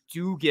Raptors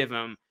do give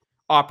him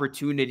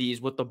opportunities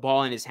with the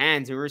ball in his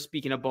hands. And we were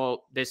speaking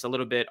about this a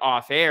little bit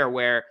off air,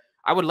 where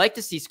I would like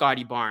to see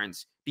Scotty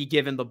Barnes be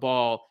given the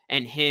ball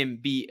and him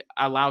be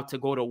allowed to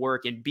go to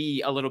work and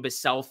be a little bit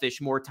selfish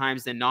more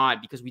times than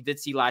not, because we did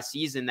see last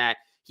season that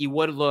he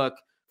would look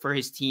for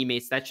his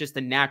teammates. That's just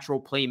a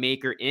natural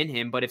playmaker in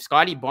him. But if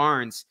Scotty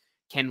Barnes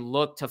can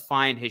look to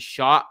find his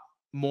shot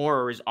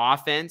more, or his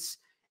offense,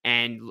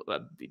 and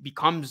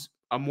becomes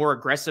a more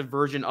aggressive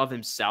version of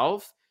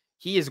himself,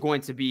 he is going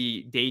to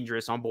be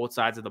dangerous on both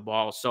sides of the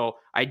ball. So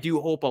I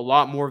do hope a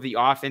lot more of the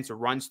offense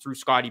runs through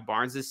Scotty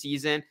Barnes this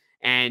season.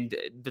 And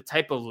the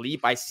type of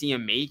leap I see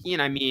him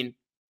making, I mean,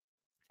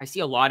 I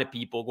see a lot of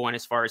people going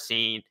as far as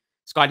saying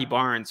Scotty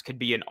Barnes could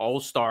be an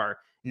all-star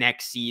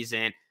next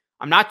season.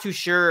 I'm not too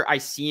sure I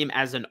see him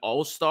as an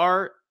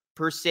all-star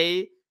per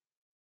se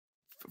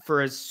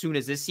for as soon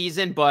as this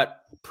season,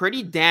 but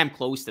pretty damn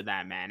close to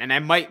that, man. And I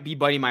might be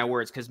biting my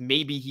words, because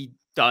maybe he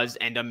does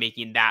end up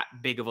making that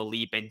big of a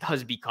leap and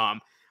does become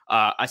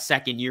a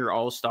second-year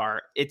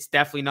all-star. It's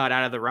definitely not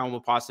out of the realm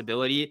of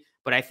possibility,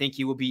 but I think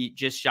he will be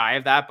just shy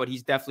of that. But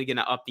he's definitely going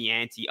to up the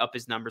ante, up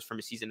his numbers from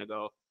a season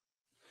ago.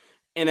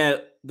 And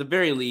at the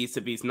very least,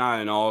 if he's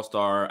not an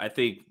all-star, I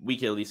think we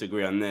can at least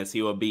agree on this.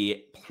 He will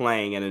be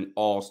playing at an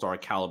all-star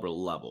caliber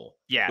level.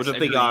 Yes, which I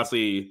think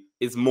honestly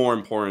is more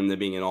important than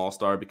being an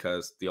all-star,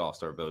 because the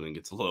all-star voting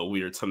gets a little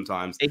weird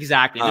sometimes.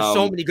 Exactly. There's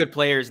so many good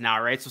players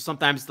now, right? So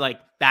sometimes like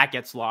that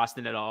gets lost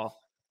in it all.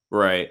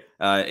 Right.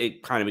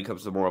 It kind of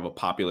becomes more of a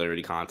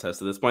popularity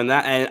contest at this point.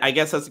 And I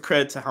guess that's a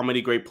credit to how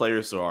many great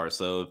players there are.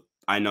 So if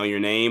I know your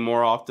name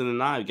more often than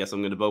not, I guess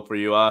I'm going to vote for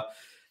you.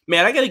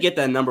 Man, I got to get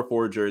that number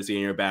 4 jersey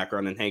in your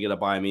background and hang it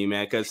up by me,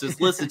 man, because just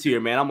listen to you,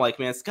 man. I'm like,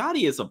 man,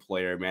 Scotty is a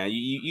player, man.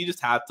 You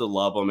just have to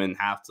love him and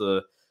have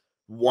to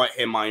want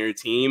him on your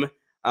team.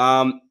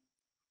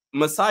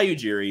 Masai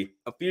Ujiri,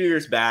 a few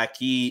years back,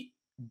 he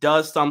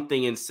does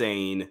something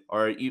insane,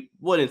 or you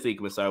wouldn't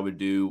think Masai would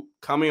do,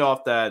 coming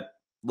off that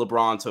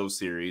LeBronto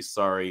series.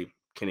 Sorry,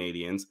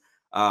 Canadians,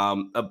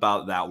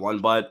 about that one.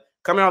 But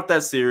coming off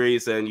that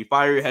series, and you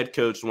fire your head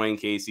coach, Dwayne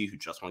Casey, who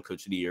just won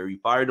Coach of the Year. You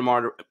fire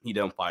he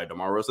don't fire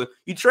DeMar DeRozan.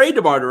 You trade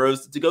DeMar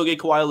DeRozan to go get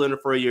Kawhi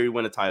Leonard for a year. You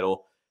win a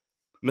title.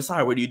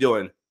 Masai, what are you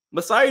doing?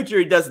 Masai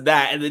Ujiri does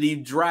that, and then he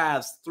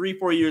drafts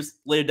 3-4 years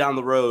later down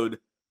the road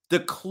the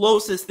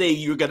closest thing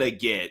you're going to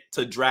get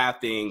to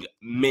drafting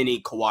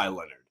mini Kawhi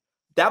Leonard.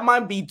 That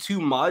might be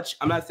too much.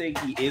 I'm not saying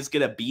he is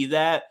going to be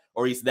that,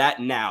 or he's that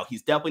now.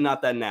 He's definitely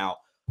not that now.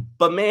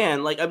 But,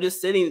 man, like, I'm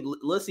just sitting,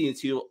 listening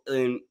to you,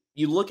 and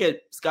you look at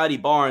Scotty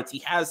Barnes, he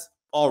has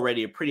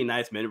already a pretty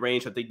nice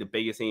mid-range. I think the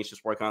biggest thing is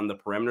just working on the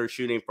perimeter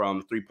shooting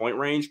from three-point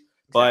range.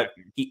 But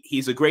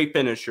he's a great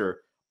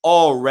finisher.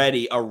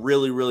 Already a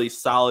really, really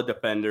solid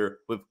defender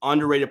with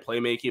underrated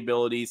playmaking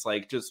abilities.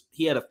 Like, just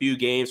he had a few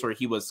games where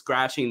he was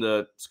scratching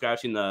the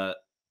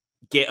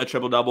get a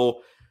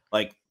triple-double.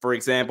 Like, for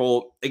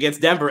example,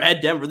 against Denver,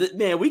 at Denver.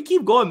 Man, we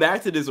keep going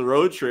back to this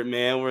road trip,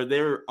 man, where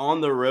they're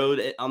on the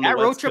road. On that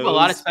road trip, a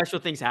lot of special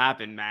things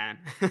happen, man.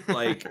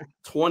 Like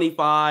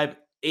 25,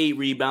 8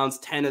 rebounds,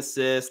 10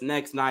 assists.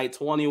 Next night,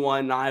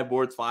 21, 9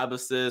 boards, 5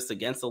 assists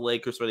against the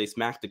Lakers, where they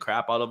smacked the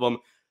crap out of them.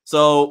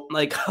 So,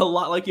 like, a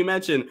lot, like you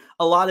mentioned,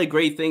 a lot of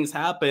great things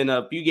happen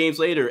a few games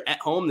later at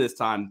home this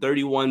time,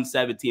 31,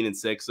 17, and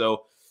 6.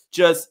 So,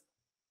 just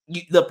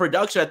the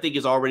production, I think,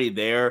 is already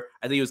there.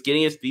 I think he was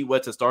getting his feet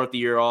wet to start the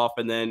year off.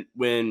 And then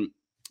when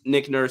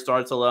Nick Nurse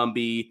started to let him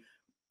be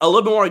a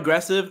little bit more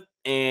aggressive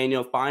and,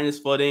 find his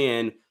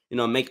footing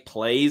and, make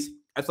plays,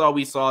 I thought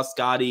we saw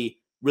Scotty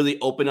really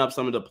open up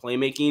some of the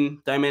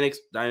playmaking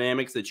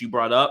dynamics that you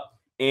brought up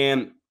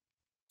and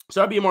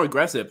start being more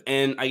aggressive.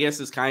 And I guess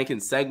this kind of can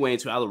segue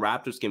into how the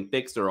Raptors can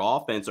fix their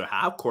offense or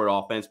have court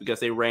offense, because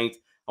they ranked,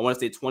 I want to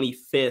say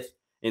 25th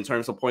in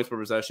terms of points per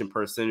possession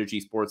per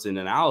Synergy Sports and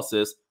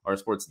Analysis, or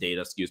sports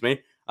data, excuse me.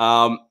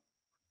 And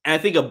I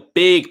think a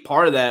big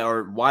part of that,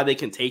 or why they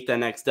can take that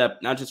next step,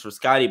 not just for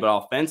Scotty, but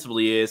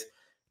offensively, is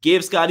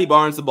give Scotty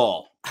Barnes the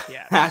ball.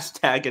 Yeah.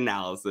 Hashtag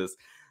analysis.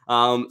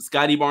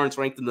 Scotty Barnes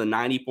ranked in the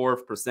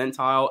 94th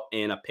percentile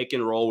in a pick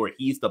and roll where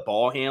he's the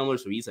ball handler,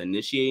 so he's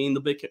initiating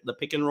the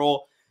pick and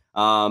roll.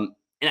 And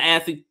I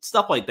think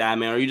stuff like that,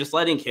 man, or you're just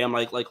letting him,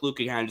 like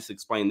Luka kind of just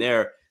explained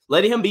there,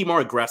 letting him be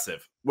more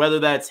aggressive, whether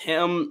that's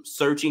him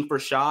searching for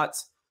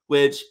shots,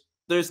 which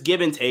there's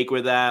give and take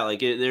with that.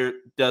 Like there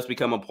does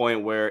become a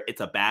point where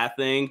it's a bad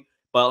thing,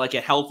 but like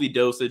a healthy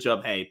dosage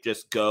of, hey,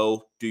 just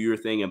go do your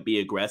thing and be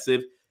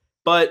aggressive.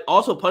 But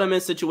also put him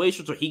in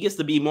situations where he gets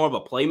to be more of a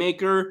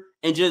playmaker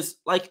and just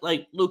like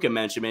Luka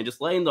mentioned, man,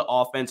 just letting the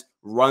offense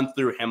run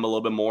through him a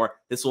little bit more.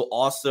 This will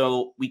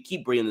also, we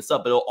keep bringing this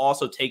up, but it'll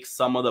also take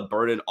some of the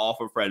burden off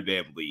of Fred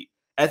VanVleet.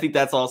 I think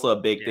that's also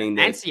a big thing.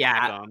 And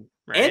Siakam,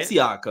 right? And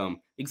Siakam,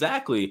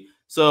 exactly.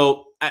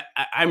 So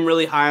I'm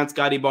really high on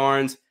Scotty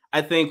Barnes.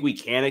 I think we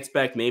can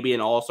expect maybe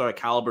an all-star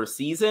caliber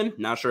season.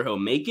 Not sure he'll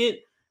make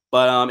it.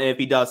 But if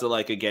he does it,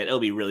 like, again, it'll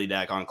be really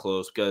daggone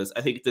close, because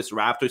I think this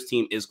Raptors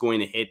team is going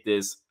to hit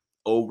this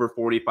over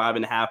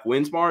 45.5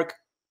 wins mark.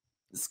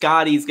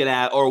 Scotty's going to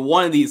have, or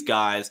one of these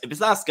guys, if it's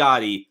not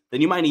Scotty,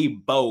 then you might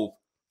need both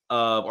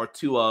or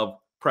two of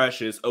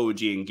Precious,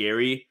 OG, and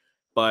Gary.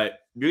 But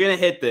if you're going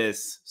to hit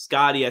this,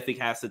 Scotty, I think,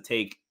 has to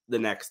take the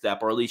next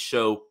step, or at least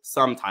show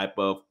some type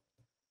of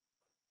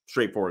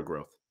straightforward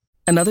growth.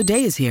 Another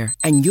day is here,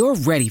 and you're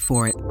ready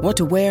for it. What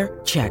to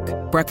wear? Check.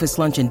 Breakfast,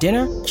 lunch, and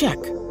dinner? Check.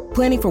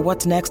 Planning for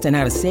what's next and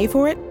how to save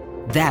for it?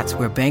 That's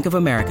where Bank of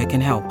America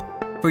can help.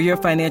 For your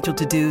financial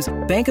to-dos,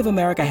 Bank of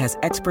America has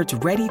experts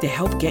ready to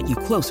help get you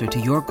closer to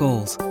your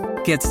goals.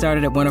 Get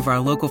started at one of our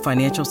local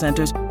financial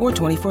centers or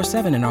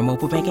 24/7 in our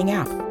mobile banking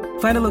app.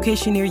 Find a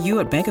location near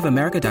you at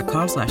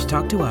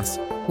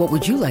bankofamerica.com/talktous. What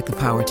would you like the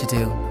power to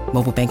do?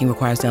 Mobile banking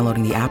requires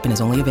downloading the app and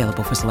is only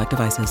available for select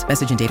devices.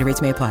 Message and data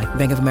rates may apply.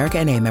 Bank of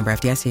America NA, member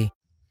FDIC.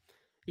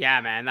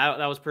 Yeah, man,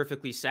 that was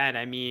perfectly said.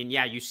 I mean,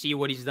 yeah, you see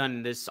what he's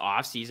done this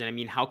offseason. I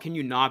mean, how can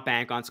you not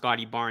bank on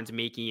Scotty Barnes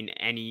making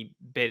any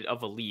bit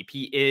of a leap?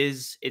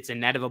 It's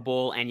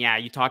inevitable. And yeah,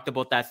 you talked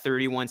about that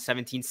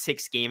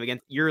 31-17-6 game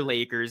against your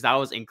Lakers. That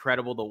was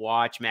incredible to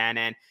watch, man.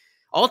 And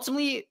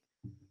ultimately,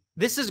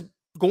 this is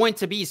going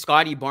to be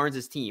Scotty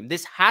Barnes' team.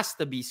 This has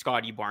to be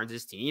Scotty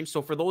Barnes' team. So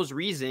for those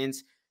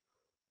reasons,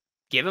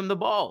 give him the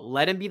ball.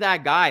 Let him be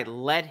that guy.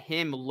 Let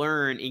him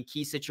learn in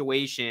key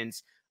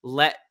situations.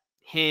 Let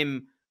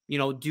him,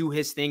 do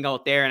his thing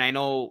out there. And I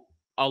know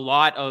a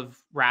lot of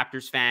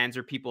Raptors fans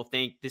or people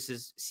think this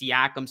is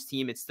Siakam's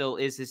team. It still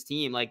is his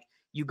team. Like,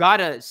 you got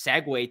to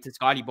segue to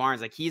Scotty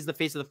Barnes. Like, he's the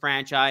face of the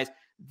franchise.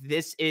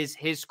 This is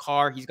his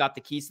car. He's got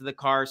the keys to the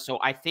car. So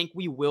I think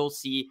we will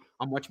see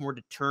a much more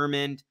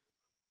determined,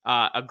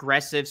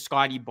 aggressive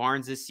Scotty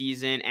Barnes this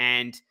season.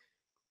 And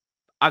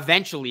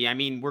eventually, I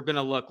mean, we're going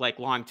to look like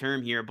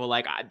long-term here, but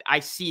like,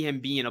 I see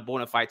him being a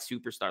bona fide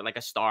superstar, like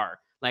a star.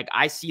 Like,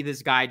 I see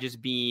this guy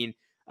just being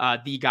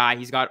the guy.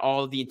 He's got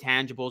all of the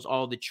intangibles,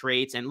 all the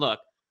traits. And look,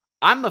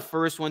 I'm the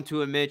first one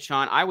to admit,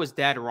 Sean, I was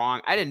dead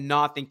wrong. I did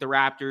not think the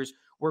Raptors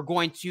were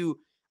going to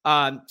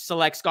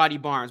select Scotty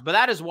Barnes. But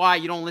that is why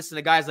you don't listen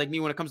to guys like me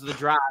when it comes to the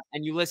draft,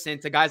 and you listen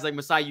to guys like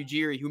Masai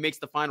Ujiri, who makes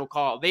the final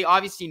call. They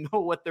obviously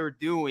know what they're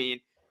doing.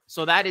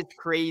 So that is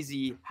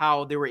crazy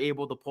how they were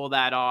able to pull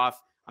that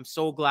off. I'm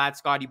so glad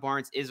Scotty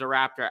Barnes is a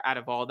Raptor out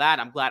of all that.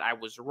 I'm glad I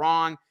was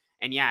wrong.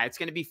 And yeah, it's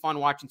going to be fun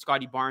watching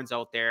Scotty Barnes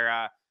out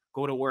there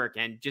go to work,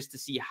 and just to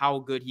see how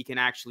good he can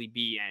actually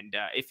be. And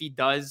if he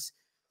does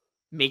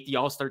make the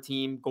All-Star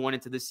team going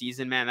into the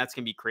season, man, that's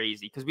going to be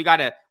crazy, because we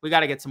gotta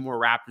get some more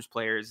Raptors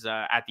players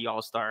at the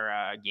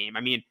All-Star game.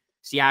 I mean,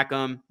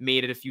 Siakam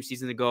made it a few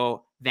seasons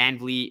ago.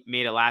 VanVleet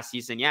made it last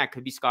season. Yeah, it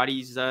could be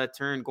Scotty's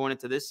turn going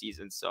into this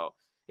season. So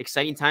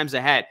exciting times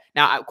ahead.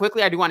 Now,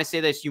 quickly, I do want to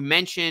say this. You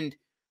mentioned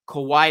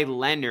Kawhi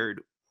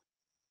Leonard.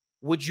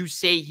 Would you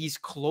say he's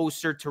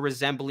closer to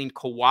resembling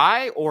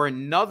Kawhi, or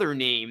another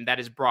name that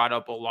is brought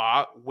up a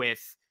lot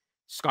with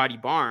Scotty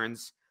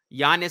Barnes,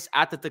 Giannis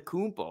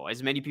Antetokounmpo?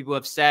 As many people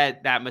have said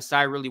that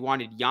Masai really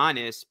wanted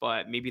Giannis,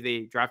 but maybe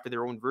they drafted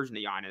their own version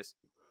of Giannis.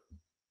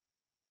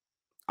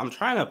 I'm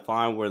trying to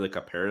find where the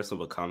comparison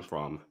would come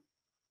from.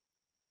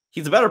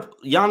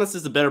 Giannis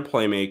is a better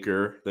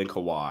playmaker than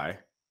Kawhi,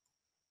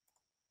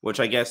 which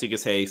I guess you could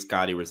say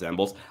Scotty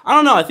resembles. I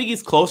don't know. I think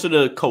he's closer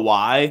to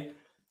Kawhi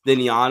than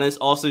Giannis.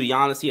 Also,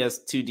 Giannis, he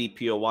has 2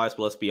 DPOYs, but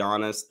let's be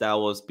honest, that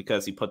was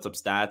because he puts up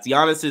stats.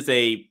 Giannis is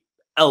a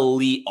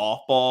elite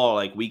off-ball,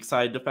 like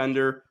weak-side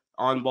defender.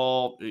 On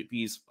ball,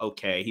 he's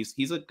okay.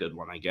 He's a good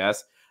one, I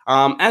guess.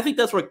 I think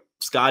that's where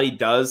Scotty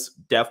does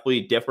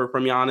definitely differ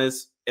from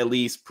Giannis, at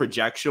least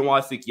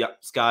projection-wise. I think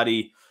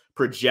Scotty,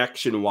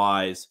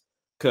 projection-wise,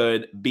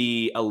 could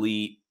be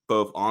elite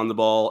both on the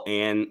ball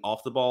and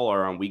off the ball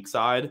are on weak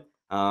side.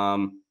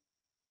 And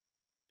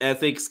I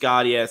think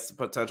Scotty has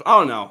potential.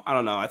 I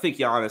don't know. I think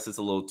Giannis is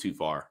a little too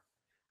far.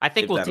 I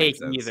think we'll take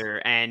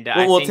either, and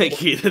we'll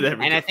take either.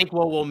 And I think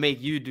what we'll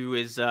make you do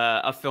is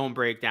a film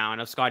breakdown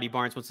of Scotty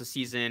Barnes once the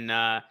season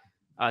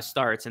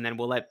starts, and then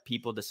we'll let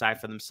people decide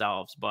for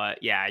themselves.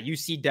 But yeah, you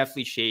see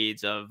definitely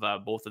shades of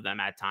both of them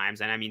at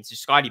times, and I mean,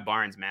 just Scotty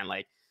Barnes, man,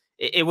 like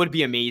it would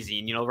be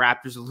amazing. You know,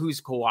 Raptors lose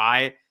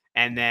Kawhi,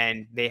 and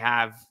then they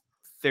have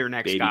their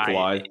next Baby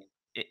guy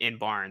in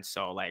Barnes.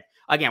 So like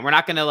again, we're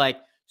not gonna like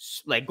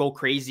go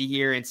crazy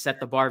here and set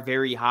the bar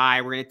very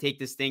high. We're going to take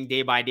this thing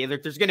day by day.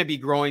 There's going to be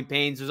growing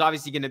pains. There's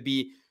obviously going to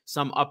be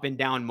some up and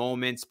down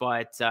moments,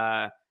 but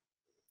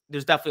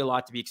there's definitely a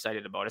lot to be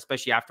excited about,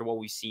 especially after what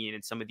we've seen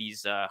in some of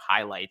these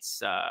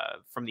highlights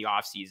from the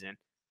offseason.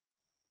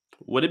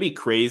 Would it be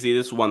crazy?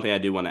 This is one thing I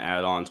do want to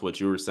add on to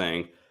what you were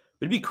saying.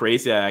 Would it be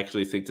crazy? I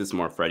actually think this is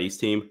more Freddie's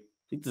team.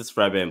 I think this is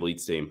Fred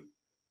VanVleet's team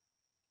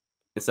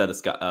instead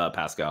of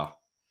Pascal.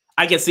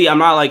 I can see, I'm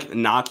not like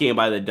knocking it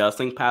by the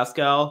dusting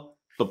Pascal,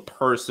 but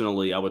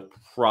personally, I would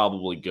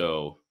probably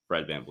go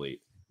Fred VanVleet.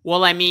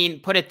 Well, I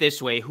mean, put it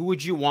this way. Who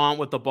would you want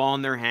with the ball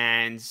in their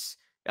hands,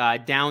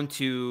 down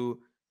to,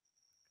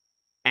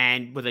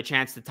 and with a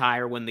chance to tie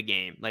or win the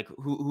game? Like,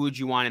 who would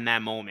you want in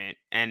that moment?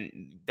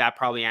 And that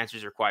probably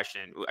answers your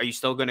question. Are you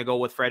still going to go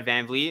with Fred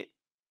VanVleet?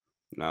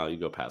 No, you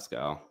go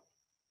Pascal.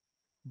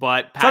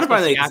 But try to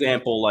find an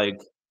example,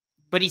 like...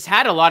 But he's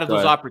had a lot of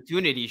those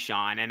opportunities,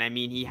 Sean. And I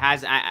mean, he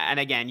has... And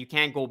again, you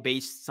can't go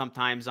based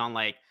sometimes on,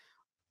 like,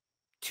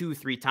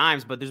 2-3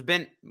 times, but there's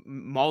been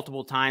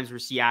multiple times where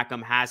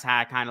Siakam has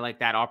had kind of like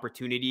that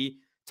opportunity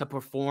to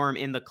perform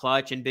in the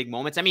clutch in big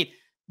moments. I mean,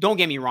 don't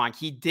get me wrong.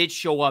 He did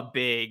show up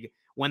big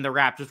when the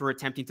Raptors were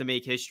attempting to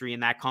make history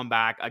in that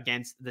comeback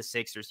against the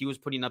Sixers. He was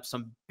putting up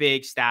some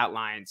big stat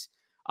lines.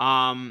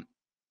 Yeah,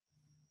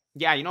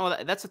 you know,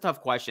 that's a tough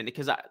question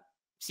because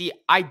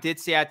I did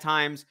say at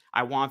times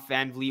I want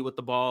VanVleet with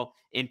the ball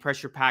in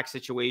pressure-packed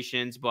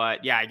situations,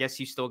 but yeah, I guess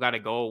you still got to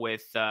go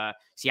with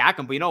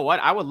Siakam. But you know what?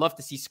 I would love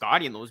to see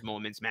Scotty in those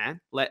moments, man.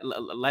 Let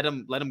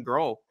him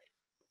grow.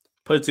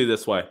 Put it to you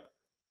this way: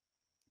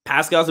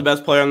 Pascal's the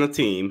best player on the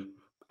team.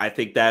 I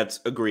think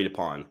that's agreed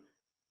upon.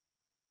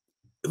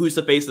 Who's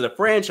the face of the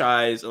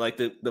franchise? Like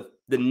the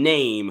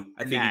name?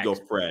 I think you go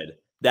Fred.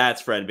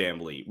 That's Fred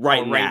VanVleet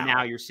right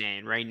now. You're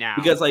saying right now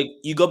because like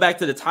you go back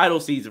to the title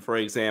season, for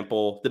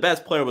example, the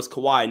best player was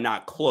Kawhi,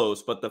 not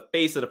close, but the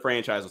face of the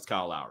franchise was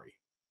Kyle Lowry.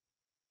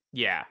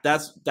 Yeah,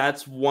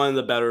 that's one of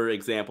the better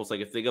examples. Like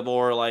if think of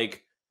or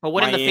like, but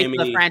wouldn't the face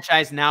of the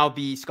franchise now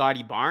be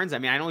Scotty Barnes? I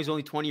mean, I know he's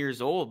only 20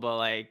 years old, but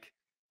like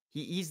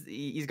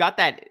he's got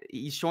that.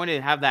 He's showing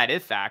to have that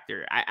it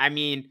factor. I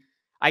mean,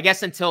 I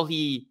guess until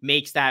he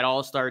makes that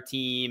All-Star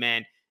team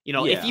and. You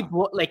know, if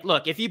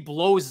he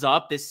blows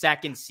up this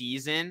second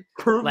season,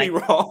 prove me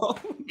wrong.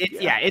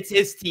 It's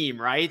his team,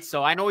 right?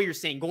 So I know what you're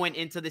saying. Going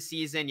into the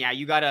season, yeah,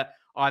 you gotta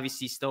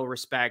obviously still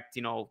respect,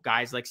 you know,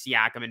 guys like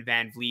Siakam and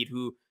VanVleet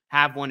who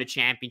have won a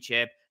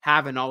championship,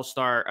 have an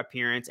All-Star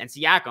appearance, and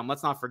Siakam.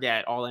 Let's not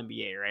forget All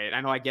NBA, right?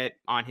 I know I get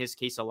on his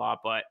case a lot,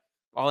 but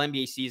All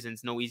NBA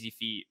season's no easy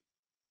feat.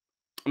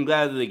 I'm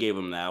glad that they gave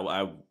him that.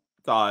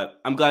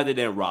 I'm glad they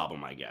didn't rob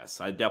him. I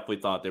guess I definitely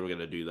thought they were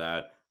gonna do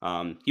that.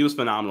 He was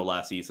phenomenal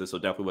last season, so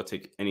definitely would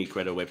take any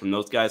credit away from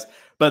those guys.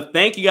 But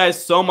thank you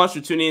guys so much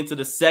for tuning into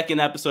the second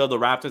episode of the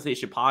Raptors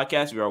Nation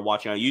podcast. If you are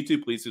watching on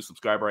YouTube, please do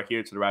subscribe right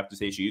here to the Raptors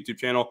Nation YouTube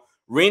channel.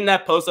 Ring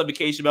that post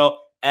notification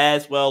bell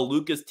as well.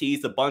 Lucas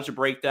teased a bunch of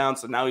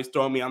breakdowns, so now he's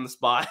throwing me on the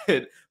spot.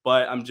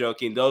 But I'm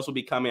joking. Those will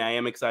be coming. I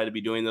am excited to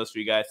be doing those for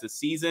you guys this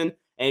season.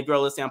 And if you're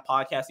listening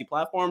on podcasting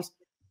platforms,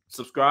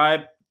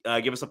 subscribe.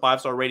 Give us a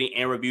 5-star rating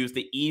and reviews.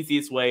 The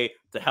easiest way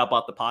to help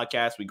out the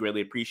podcast. We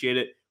greatly appreciate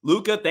it.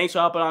 Luca, thanks for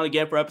hopping on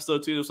again for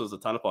episode 2. This was a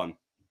ton of fun.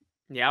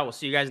 Yeah, we'll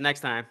see you guys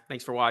next time.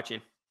 Thanks for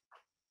watching.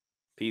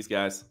 Peace,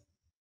 guys.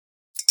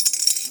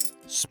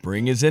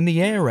 Spring is in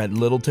the air at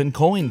Littleton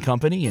Coin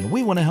Company, and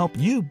we want to help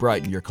you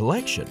brighten your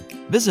collection.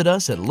 Visit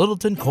us at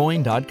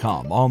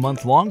littletoncoin.com all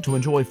month long to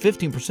enjoy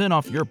 15%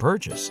 off your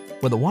purchase.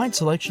 With a wide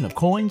selection of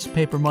coins,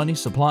 paper money,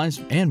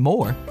 supplies, and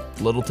more,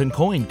 Littleton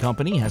Coin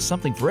Company has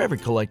something for every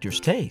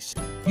collector's taste.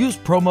 Use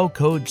promo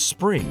code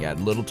SPRING at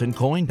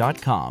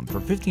littletoncoin.com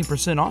for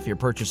 15% off your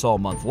purchase all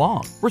month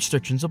long.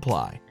 Restrictions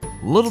apply.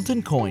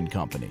 Littleton Coin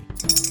Company.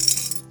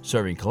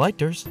 Serving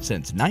collectors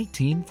since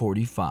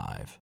 1945.